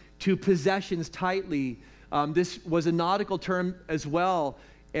on to possessions tightly. This was a nautical term as well.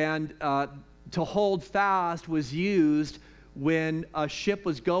 And to hold fast was used when a ship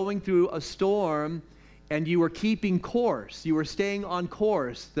was going through a storm and you were keeping course. You were staying on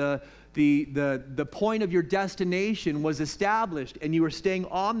course. The point of your destination was established and you were staying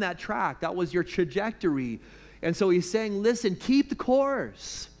on that track. That was your trajectory. And so he's saying, listen, keep the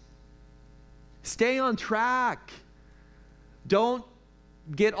course. Stay on track. Don't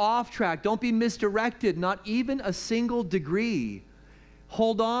get off track. Don't be misdirected, not even a single degree.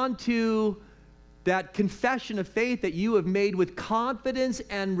 Hold on to that confession of faith that you have made with confidence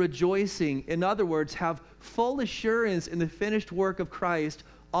and rejoicing. In other words, have full assurance in the finished work of Christ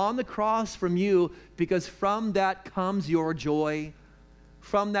on the cross from you, because from that comes your joy.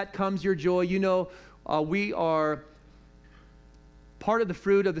 From that comes your joy. You know, we are, part of the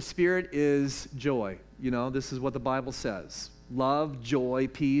fruit of the Spirit is joy. You know, this is what the Bible says. Love, joy,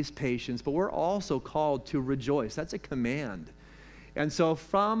 peace, patience. But we're also called to rejoice. That's a command. And so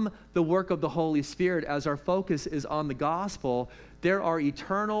from the work of the Holy Spirit, as our focus is on the gospel, there are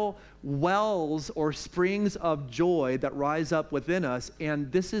eternal wells or springs of joy that rise up within us. And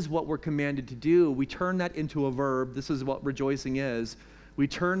this is what we're commanded to do. We turn that into a verb. This is what rejoicing is. We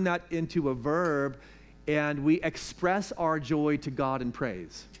turn that into a verb and we express our joy to God in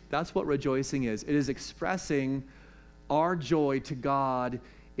praise. That's what rejoicing is. It is expressing our joy to God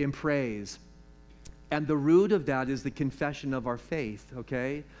in praise. And the root of that is the confession of our faith,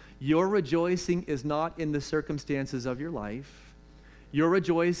 okay? Your rejoicing is not in the circumstances of your life. Your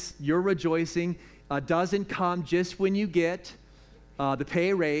rejoicing doesn't come just when you get the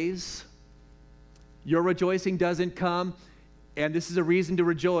pay raise. Your rejoicing doesn't come, and this is a reason to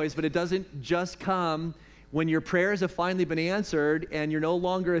rejoice, but it doesn't just come when your prayers have finally been answered and you're no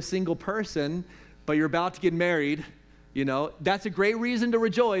longer a single person, but you're about to get married. You know, that's a great reason to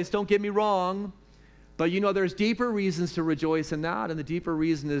rejoice, don't get me wrong. But you know, there's deeper reasons to rejoice in that, and the deeper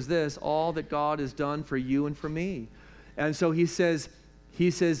reason is this: all that God has done for you and for me. And so he says,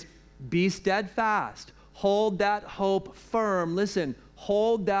 be steadfast, hold that hope firm. Listen,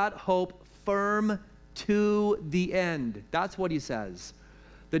 hold that hope firm to the end. That's what he says.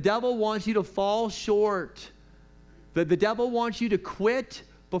 The devil wants you to fall short. The devil wants you to quit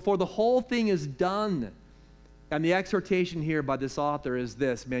before the whole thing is done. And the exhortation here by this author is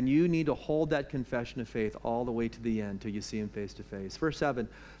this: man, you need to hold that confession of faith all the way to the end till you see him face to face. Verse 7,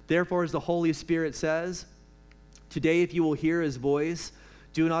 therefore, as the Holy Spirit says, today if you will hear his voice,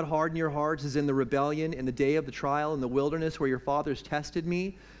 do not harden your hearts as in the rebellion in the day of the trial in the wilderness, where your fathers tested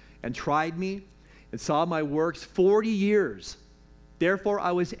me and tried me and saw my works 40 years. Therefore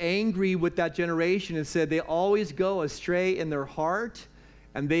I was angry with that generation and said, they always go astray in their heart,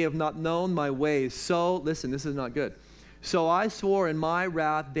 and they have not known my ways. So, listen, this is not good. So I swore in my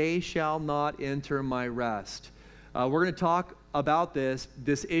wrath, they shall not enter my rest. We're going to talk about this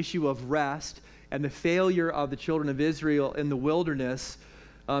issue of rest and the failure of the children of Israel in the wilderness,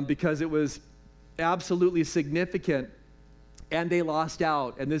 because it was absolutely significant, and they lost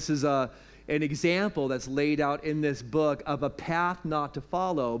out. And this is an example that's laid out in this book of a path not to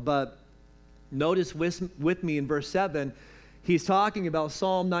follow. But notice with me in verse 7, he's talking about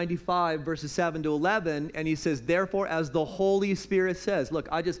Psalm 95, verses 7 to 11, and he says, therefore, as the Holy Spirit says, look,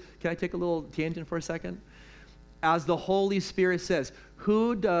 can I take a little tangent for a second? As the Holy Spirit says,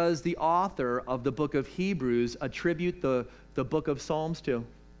 who does the author of the book of Hebrews attribute the book of Psalms to?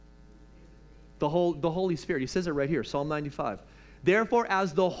 The Holy Spirit. He says it right here, Psalm 95. Therefore,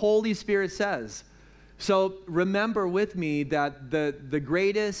 as the Holy Spirit says. So remember with me that the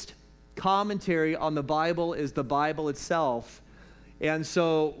greatest commentary on the Bible is the Bible itself. And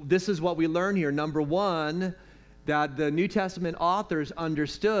so this is what we learn here. Number one, that the New Testament authors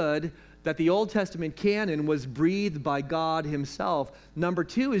understood that the Old Testament canon was breathed by God himself. Number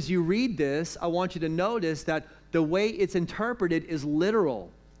two, as you read this, I want you to notice that the way it's interpreted is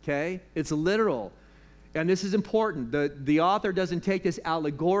literal, okay? It's literal. And this is important. The author doesn't take this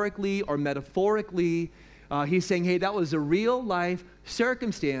allegorically or metaphorically. He's saying, hey, that was a real life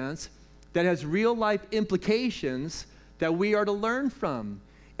circumstance that has real life implications that we are to learn from.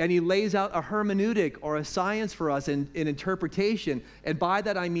 And he lays out a hermeneutic or a science for us in interpretation. And by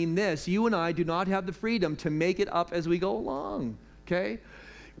that I mean this: you and I do not have the freedom to make it up as we go along, okay?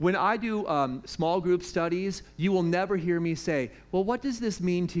 When I do small group studies, you will never hear me say, well, what does this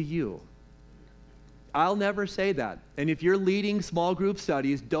mean to you? I'll never say that. And if you're leading small group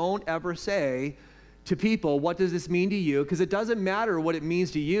studies, don't ever say to people, what does this mean to you? Because it doesn't matter what it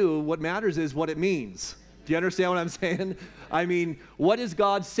means to you. What matters is what it means. Do you understand what I'm saying? I mean, what is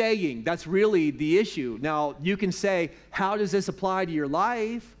God saying? That's really the issue. Now, you can say, how does this apply to your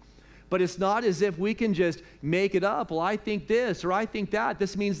life? But it's not as if we can just make it up. Well, I think this, or I think that.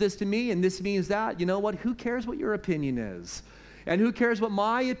 This means this to me, and this means that. You know what? Who cares what your opinion is? And who cares what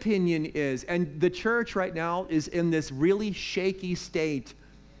my opinion is? And the church right now is in this really shaky state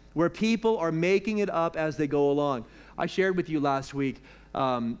where people are making it up as they go along. I shared with you last week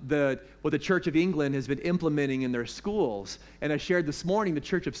what the Church of England has been implementing in their schools. And I shared this morning the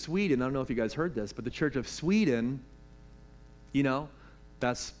Church of Sweden. I don't know if you guys heard this, but the Church of Sweden, you know,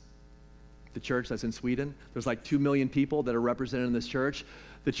 that's the church that's in Sweden. There's like 2 million people that are represented in this church.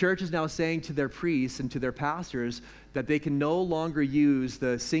 The church is now saying to their priests and to their pastors that they can no longer use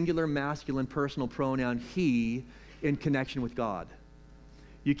the singular masculine personal pronoun he in connection with God.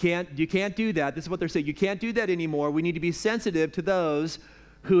 You can't do that. This is what they're saying. You can't do that anymore. We need to be sensitive to those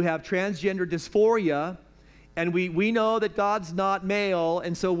who have transgender dysphoria, and we know that God's not male,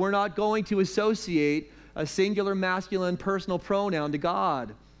 and so we're not going to associate a singular masculine personal pronoun to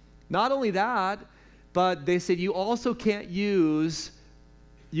God. Not only that, but they said you also can't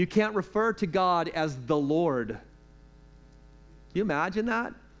refer to God as the Lord. Can you imagine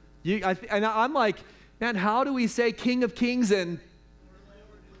that? And I'm like, man, how do we say King of Kings and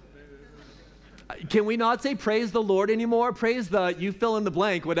can we not say praise the Lord anymore? Praise the, you fill in the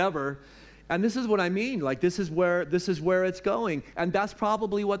blank, whatever. And this is what I mean. Like, this is where it's going. And that's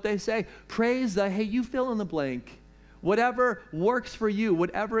probably what they say. Praise the, hey, you fill in the blank. Whatever works for you,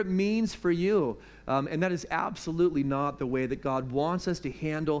 whatever it means for you. And that is absolutely not the way that God wants us to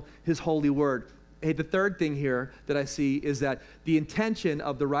handle his holy word. Hey, the third thing here that I see is that the intention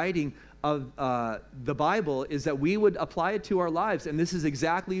of the writing of the Bible is that we would apply it to our lives. And this is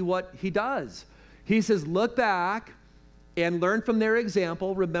exactly what he does. He says, look back and learn from their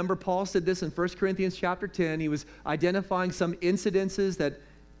example. Remember, Paul said this in 1 Corinthians chapter 10. He was identifying some incidences that,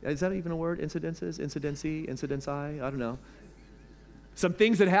 is that even a word? Incidences? Incidency? Incidenci? I don't know. Some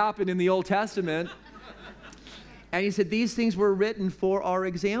things that happened in the Old Testament. And he said these things were written for our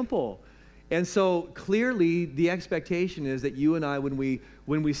example. And so clearly the expectation is that you and I, when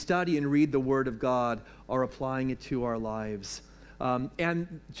we study and read the Word of God, are applying it to our lives.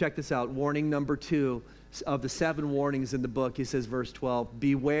 And check this out, warning number 2 of the 7 warnings in the book. He says, verse 12,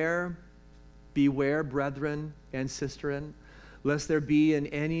 beware, brethren and sisterin, lest there be in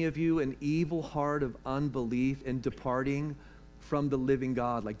any of you an evil heart of unbelief in departing from the living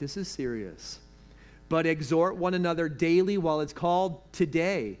God. Like, this is serious. But exhort one another daily while it's called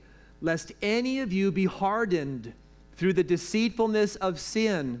today, lest any of you be hardened through the deceitfulness of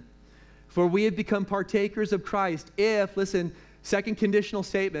sin. For we have become partakers of Christ if, listen, second conditional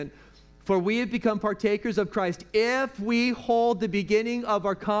statement, for we have become partakers of Christ if we hold the beginning of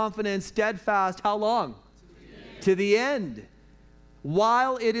our confidence steadfast. How long? To the end.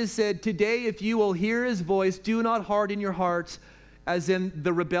 While it is said, today if you will hear his voice, do not harden your hearts as in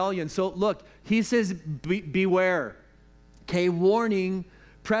the rebellion. So look, he says, beware. Okay, warning,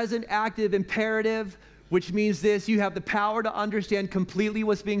 present active imperative, which means this: you have the power to understand completely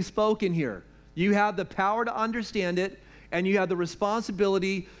what's being spoken here. You have the power to understand it, and you have the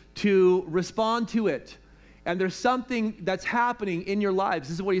responsibility to respond to it. And there's something that's happening in your lives.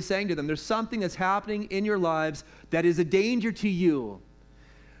 This is what he's saying to them. There's something that's happening in your lives that is a danger to you.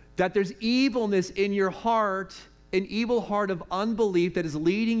 That there's evilness in your heart, an evil heart of unbelief that is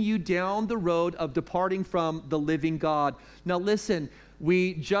leading you down the road of departing from the living God. Now listen,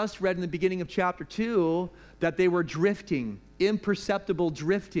 we just read in the beginning of chapter 2 that they were drifting, imperceptible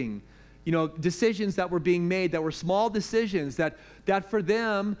drifting. You know, decisions that were being made that were small decisions that for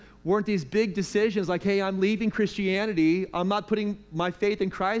them weren't these big decisions like, hey, I'm leaving Christianity. I'm not putting my faith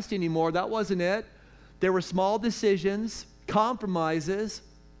in Christ anymore. That wasn't it. There were small decisions, compromises,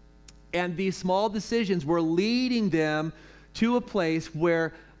 and these small decisions were leading them to a place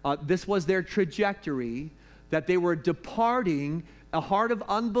where this was their trajectory, that they were departing, a heart of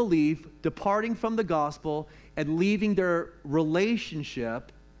unbelief, departing from the gospel and leaving their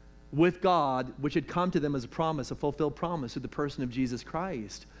relationship with God, which had come to them as a promise, a fulfilled promise through the person of Jesus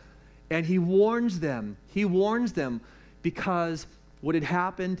Christ. And he warns them because what had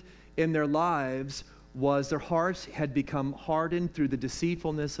happened in their lives was their hearts had become hardened through the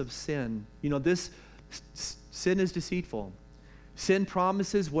deceitfulness of sin. You know, sin is deceitful. Sin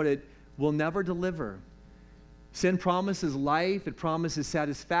promises what it will never deliver. Sin promises life, it promises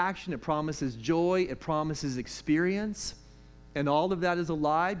satisfaction, it promises joy, it promises experience. And all of that is a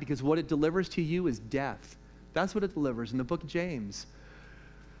lie because what it delivers to you is death. That's what it delivers in the book of James.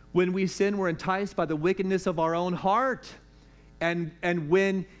 When we sin, we're enticed by the wickedness of our own heart. And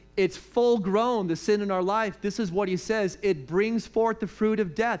when it's full grown, the sin in our life, this is what he says, it brings forth the fruit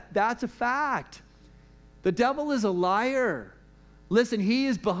of death. That's a fact. The devil is a liar. Listen, he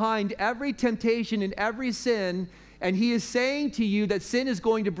is behind every temptation and every sin, and he is saying to you that sin is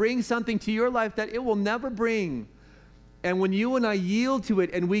going to bring something to your life that it will never bring. And when you and I yield to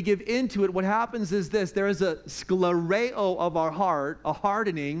it and we give into it, what happens is this. There is a sclereo of our heart, a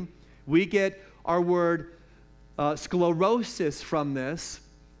hardening. We get our word sclerosis from this.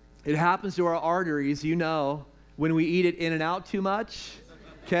 It happens to our arteries, you know, when we eat it in and out too much,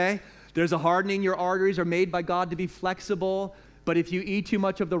 okay? There's a hardening. Your arteries are made by God to be flexible. But if you eat too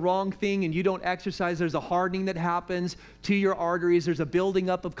much of the wrong thing and you don't exercise, there's a hardening that happens to your arteries. There's a building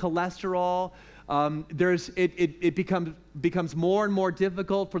up of cholesterol. It becomes more and more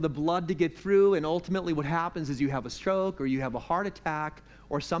difficult for the blood to get through, and ultimately what happens is you have a stroke or you have a heart attack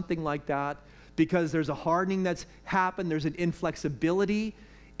or something like that because there's a hardening that's happened. There's an inflexibility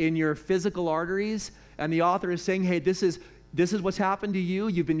in your physical arteries, and the author is saying, hey, this is what's happened to you.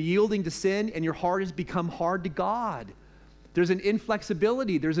 You've been yielding to sin, and your heart has become hard to God. There's an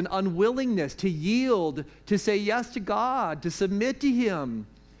inflexibility. There's an unwillingness to yield, to say yes to God, to submit to Him.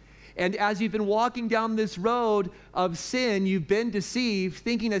 And as you've been walking down this road of sin, you've been deceived,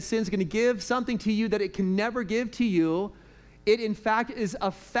 thinking that sin's going to give something to you that it can never give to you. It, in fact, is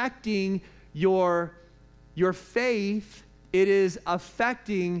affecting your faith. It is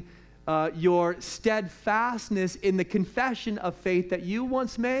affecting your steadfastness in the confession of faith that you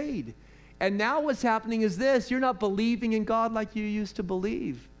once made. And now what's happening is this. You're not believing in God like you used to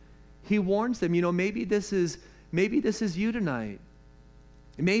believe. He warns them, you know, maybe this is you tonight.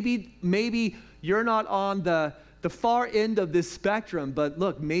 Maybe you're not on the far end of this spectrum, but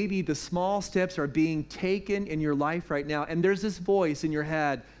look, maybe the small steps are being taken in your life right now, and there's this voice in your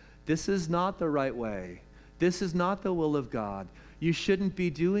head, this is not the right way. This is not the will of God. You shouldn't be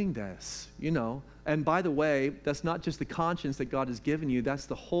doing this, you know. And by the way, that's not just the conscience that God has given you, that's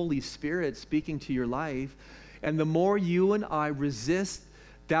the Holy Spirit speaking to your life. And the more you and I resist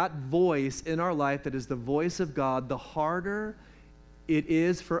that voice in our life that is the voice of God, the harder it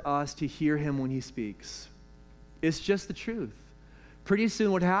is for us to hear Him when He speaks. It's just the truth. Pretty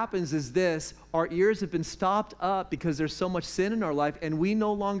soon what happens is this, our ears have been stopped up because there's so much sin in our life, and we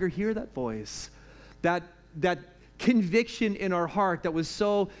no longer hear that voice. That conviction in our heart that was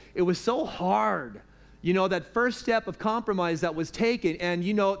so hard. You know, that first step of compromise that was taken, and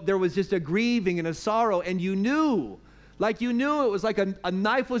you know, there was just a grieving and a sorrow, and you knew it was like a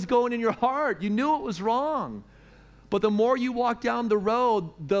knife was going in your heart. You knew it was wrong. But the more you walk down the road,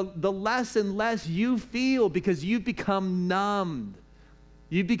 the less and less you feel because you've become numbed.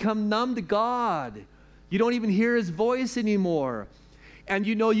 You've become numb to God. You don't even hear His voice anymore. And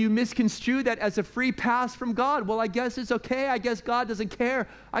you know, you misconstrue that as a free pass from God. Well, I guess it's okay. I guess God doesn't care.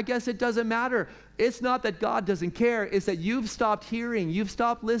 I guess it doesn't matter. It's not that God doesn't care. It's that you've stopped hearing. You've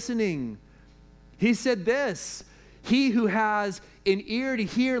stopped listening. He said this, he who has an ear to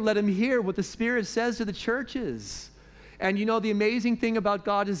hear, let him hear what the Spirit says to the churches. And you know, the amazing thing about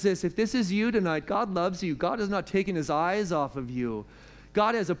God is this. If this is you tonight, God loves you. God has not taken His eyes off of you.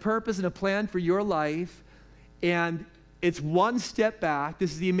 God has a purpose and a plan for your life, and it's one step back.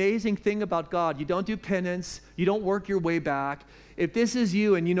 This is the amazing thing about God. You don't do penance. You don't work your way back. If this is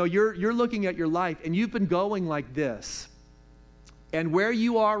you and you're looking at your life and you've been going like this, and where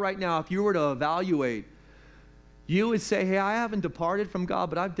you are right now, if you were to evaluate, you would say, hey, I haven't departed from God,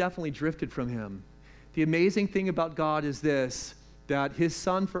 but I've definitely drifted from him. The amazing thing about God is this, that his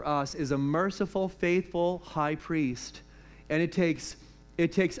son for us is a merciful, faithful high priest. And it takes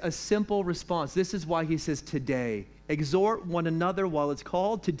a simple response. This is why he says today. Exhort one another while it's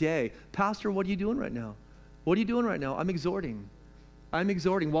called today. Pastor, what are you doing right now? What are you doing right now? I'm exhorting.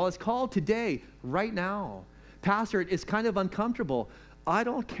 While it's called today, right now. Pastor, it's kind of uncomfortable. I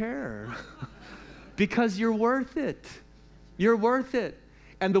don't care. Because you're worth it. You're worth it.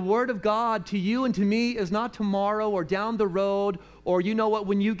 And the word of God to you and to me is not tomorrow or down the road or you know what,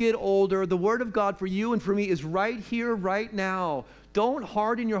 when you get older. The word of God for you and for me is right here, right now. Don't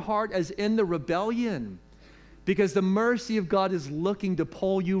harden your heart as in the rebellion, because the mercy of God is looking to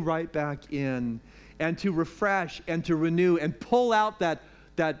pull you right back in and to refresh and to renew and pull out that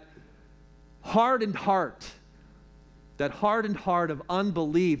hardened heart, of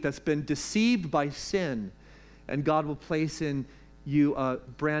unbelief that's been deceived by sin. And God will place in you a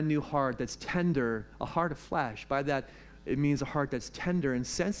brand new heart that's tender, a heart of flesh. By that, it means a heart that's tender and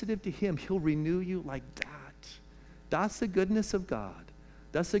sensitive to him. He'll renew you like that. That's the goodness of God.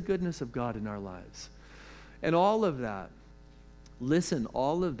 That's the goodness of God in our lives. And all of that, listen,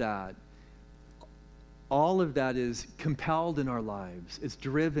 all of that is compelled in our lives. It's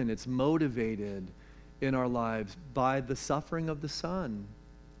driven, it's motivated in our lives by the suffering of the Son,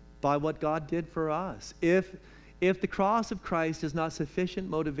 by what God did for us. If the cross of Christ is not sufficient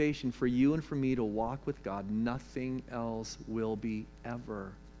motivation for you and for me to walk with God, nothing else will be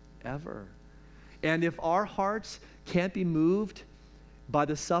ever, ever. And if our hearts can't be moved by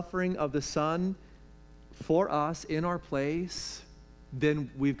the suffering of the Son for us in our place,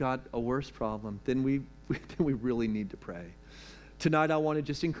 then we've got a worse problem. Then we really need to pray. Tonight I want to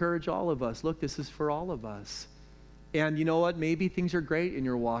just encourage all of us. Look, this is for all of us. And you know what? Maybe things are great in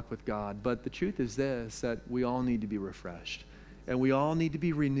your walk with God, but the truth is this, that we all need to be refreshed. And we all need to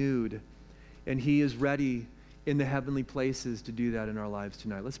be renewed. And he is ready in the heavenly places to do that in our lives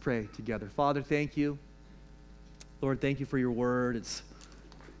tonight. Let's pray together. Father, thank you. Lord, thank you for your word. It's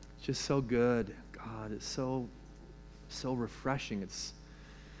just so good. God, it's so refreshing.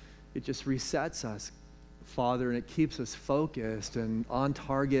 It just resets us, Father, and it keeps us focused and on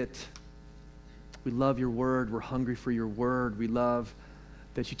target. We love your word. We're hungry for your word. We love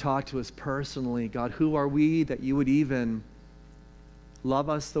that you talk to us personally. God, who are we that you would even love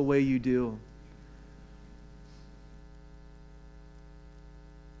us the way you do?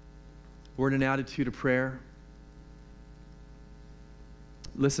 We're in an attitude of prayer.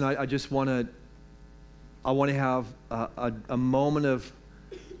 Listen, I just want to have a moment of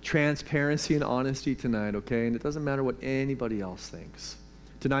transparency and honesty tonight, okay? And it doesn't matter what anybody else thinks.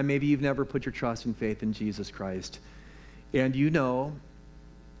 Tonight, maybe you've never put your trust and faith in Jesus Christ. And you know,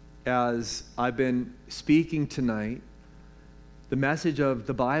 as I've been speaking tonight, the message of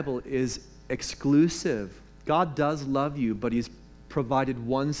the Bible is exclusive. God does love you, but he's provided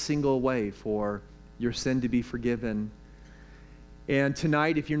one single way for your sin to be forgiven. And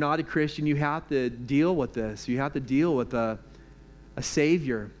tonight, if you're not a Christian, you have to deal with this. You have to deal with a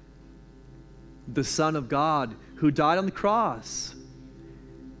Savior, the Son of God, who died on the cross.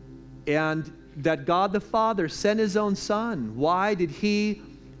 And that God the Father sent his own Son. Why did he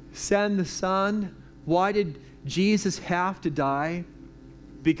send the Son? Why did Jesus have to die?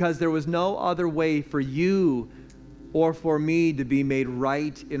 Because there was no other way for you or for me to be made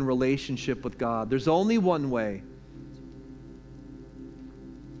right in relationship with God. There's only one way.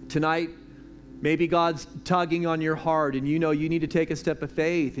 Tonight, maybe God's tugging on your heart and you know you need to take a step of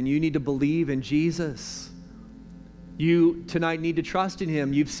faith and you need to believe in Jesus. You tonight need to trust in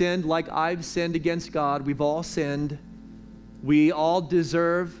him. You've sinned like I've sinned against God. We've all sinned. We all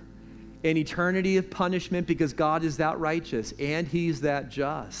deserve an eternity of punishment because God is that righteous and he's that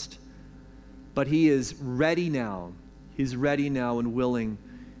just. But he is ready now. He's ready now and willing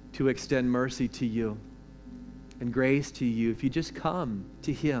to extend mercy to you and grace to you if you just come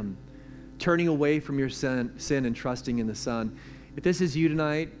to him, turning away from your sin and trusting in the Son. If this is you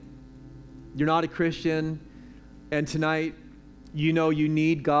tonight, you're not a Christian, and tonight you know you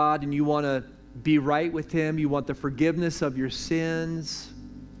need God and you want to be right with him, you want the forgiveness of your sins,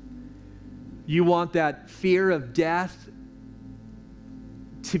 you want that fear of death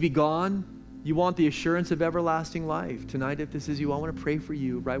to be gone, you want the assurance of everlasting life. Tonight, if this is you, I want to pray for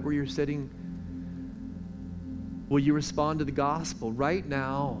you right where you're sitting. Will you respond to the gospel right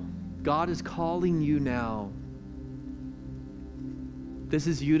now? God is calling you now. This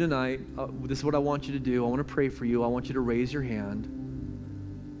is you tonight. This is what I want you to do. I want to pray for you. I want you to raise your hand.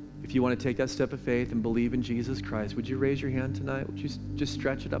 If you want to take that step of faith and believe in Jesus Christ, would you raise your hand tonight? Would you just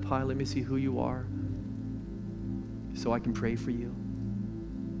stretch it up high? Let me see who you are so I can pray for you.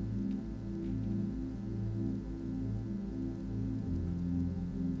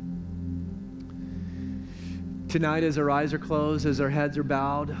 Tonight, as our eyes are closed, as our heads are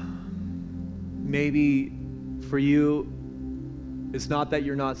bowed, maybe for you, it's not that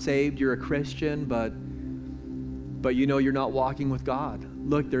you're not saved, you're a Christian, but you know you're not walking with God.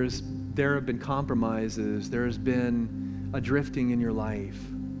 Look, there have been compromises. There's been a drifting in your life.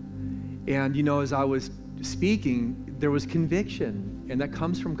 And you know, as I was speaking, there was conviction, and that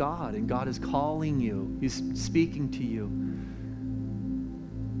comes from God, and God is calling you. He's speaking to you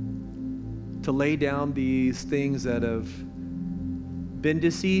to lay down these things that have been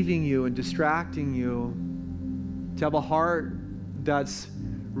deceiving you and distracting you, to have a heart that's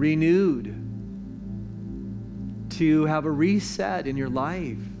renewed, to have a reset in your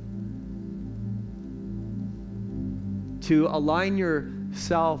life, to align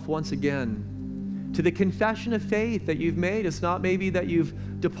yourself once again to the confession of faith that you've made. It's not maybe that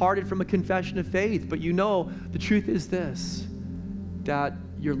you've departed from a confession of faith, but you know the truth is this, that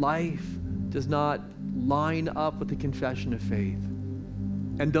your life does not line up with the confession of faith.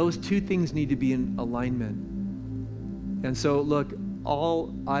 And those two things need to be in alignment. And so, look,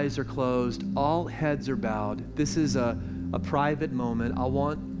 all eyes are closed, all heads are bowed. This is a private moment. I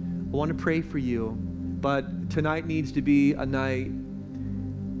want to pray for you, but tonight needs to be a night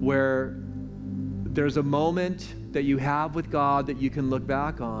where there's a moment that you have with God that you can look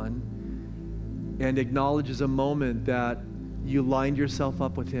back on and acknowledge as a moment that you lined yourself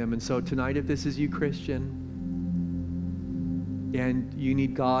up with Him. And so tonight, if this is you, Christian, and you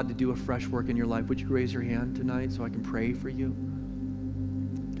need God to do a fresh work in your life, would you raise your hand tonight so I can pray for you?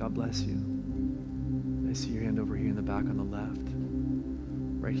 God bless you. I see your hand over here in the back on the left.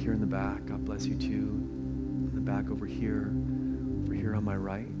 Right here in the back. God bless you too. In the back over here on my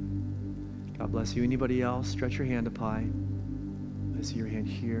right. God bless you. Anybody else? Stretch your hand up high. I see your hand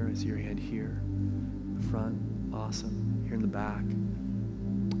here. I see your hand here. In the front. Awesome. Here in the back.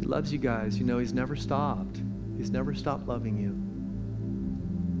 He loves you guys. You know, He's never stopped. He's never stopped loving you.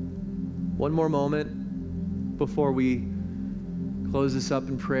 One more moment before we close this up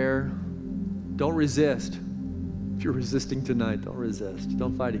in prayer. Don't resist. If you're resisting tonight, don't resist.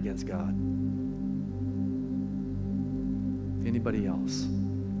 Don't fight against God. Anybody else?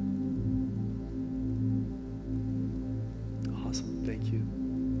 Awesome. Thank you.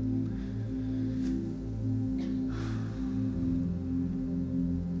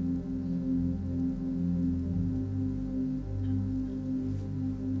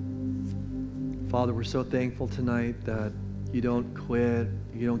 Father, we're so thankful tonight that you don't quit,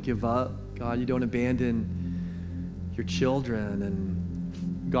 you don't give up. God, you don't abandon your children.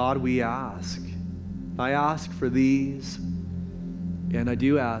 And God, I ask for these, and I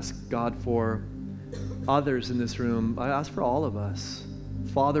do ask, God, for others in this room. I ask for all of us.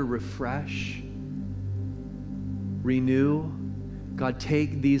 Father, refresh, renew. God,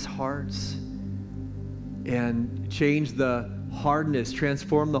 take these hearts and change the hardness,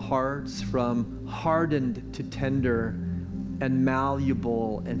 transform the hearts from hardened to tender and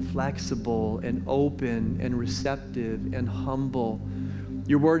malleable and flexible and open and receptive and humble.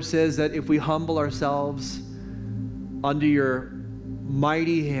 Your word says that if we humble ourselves under your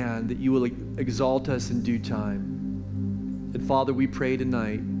mighty hand, that you will exalt us in due time. And Father, we pray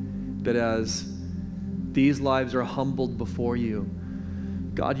tonight that as these lives are humbled before you,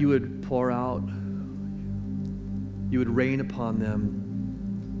 God, you would pour out, you would rain upon them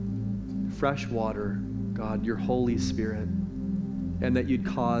fresh water, God, your Holy Spirit, and that you'd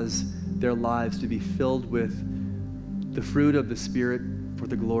cause their lives to be filled with the fruit of the Spirit for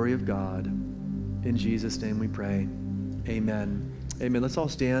the glory of God. In Jesus' name we pray. Amen. Amen. Let's all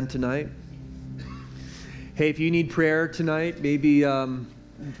stand tonight. Hey, if you need prayer tonight, maybe,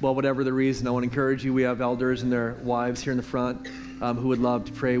 whatever the reason, I want to encourage you. We have elders and their wives here in the front who would love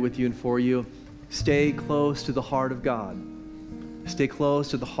to pray with you and for you. Stay close to the heart of God. Stay close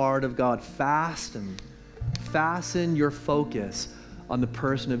to the heart of God. Fasten your focus on the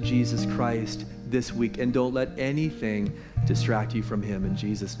person of Jesus Christ this week, and don't let anything distract you from Him. In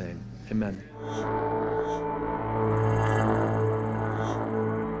Jesus' name, amen.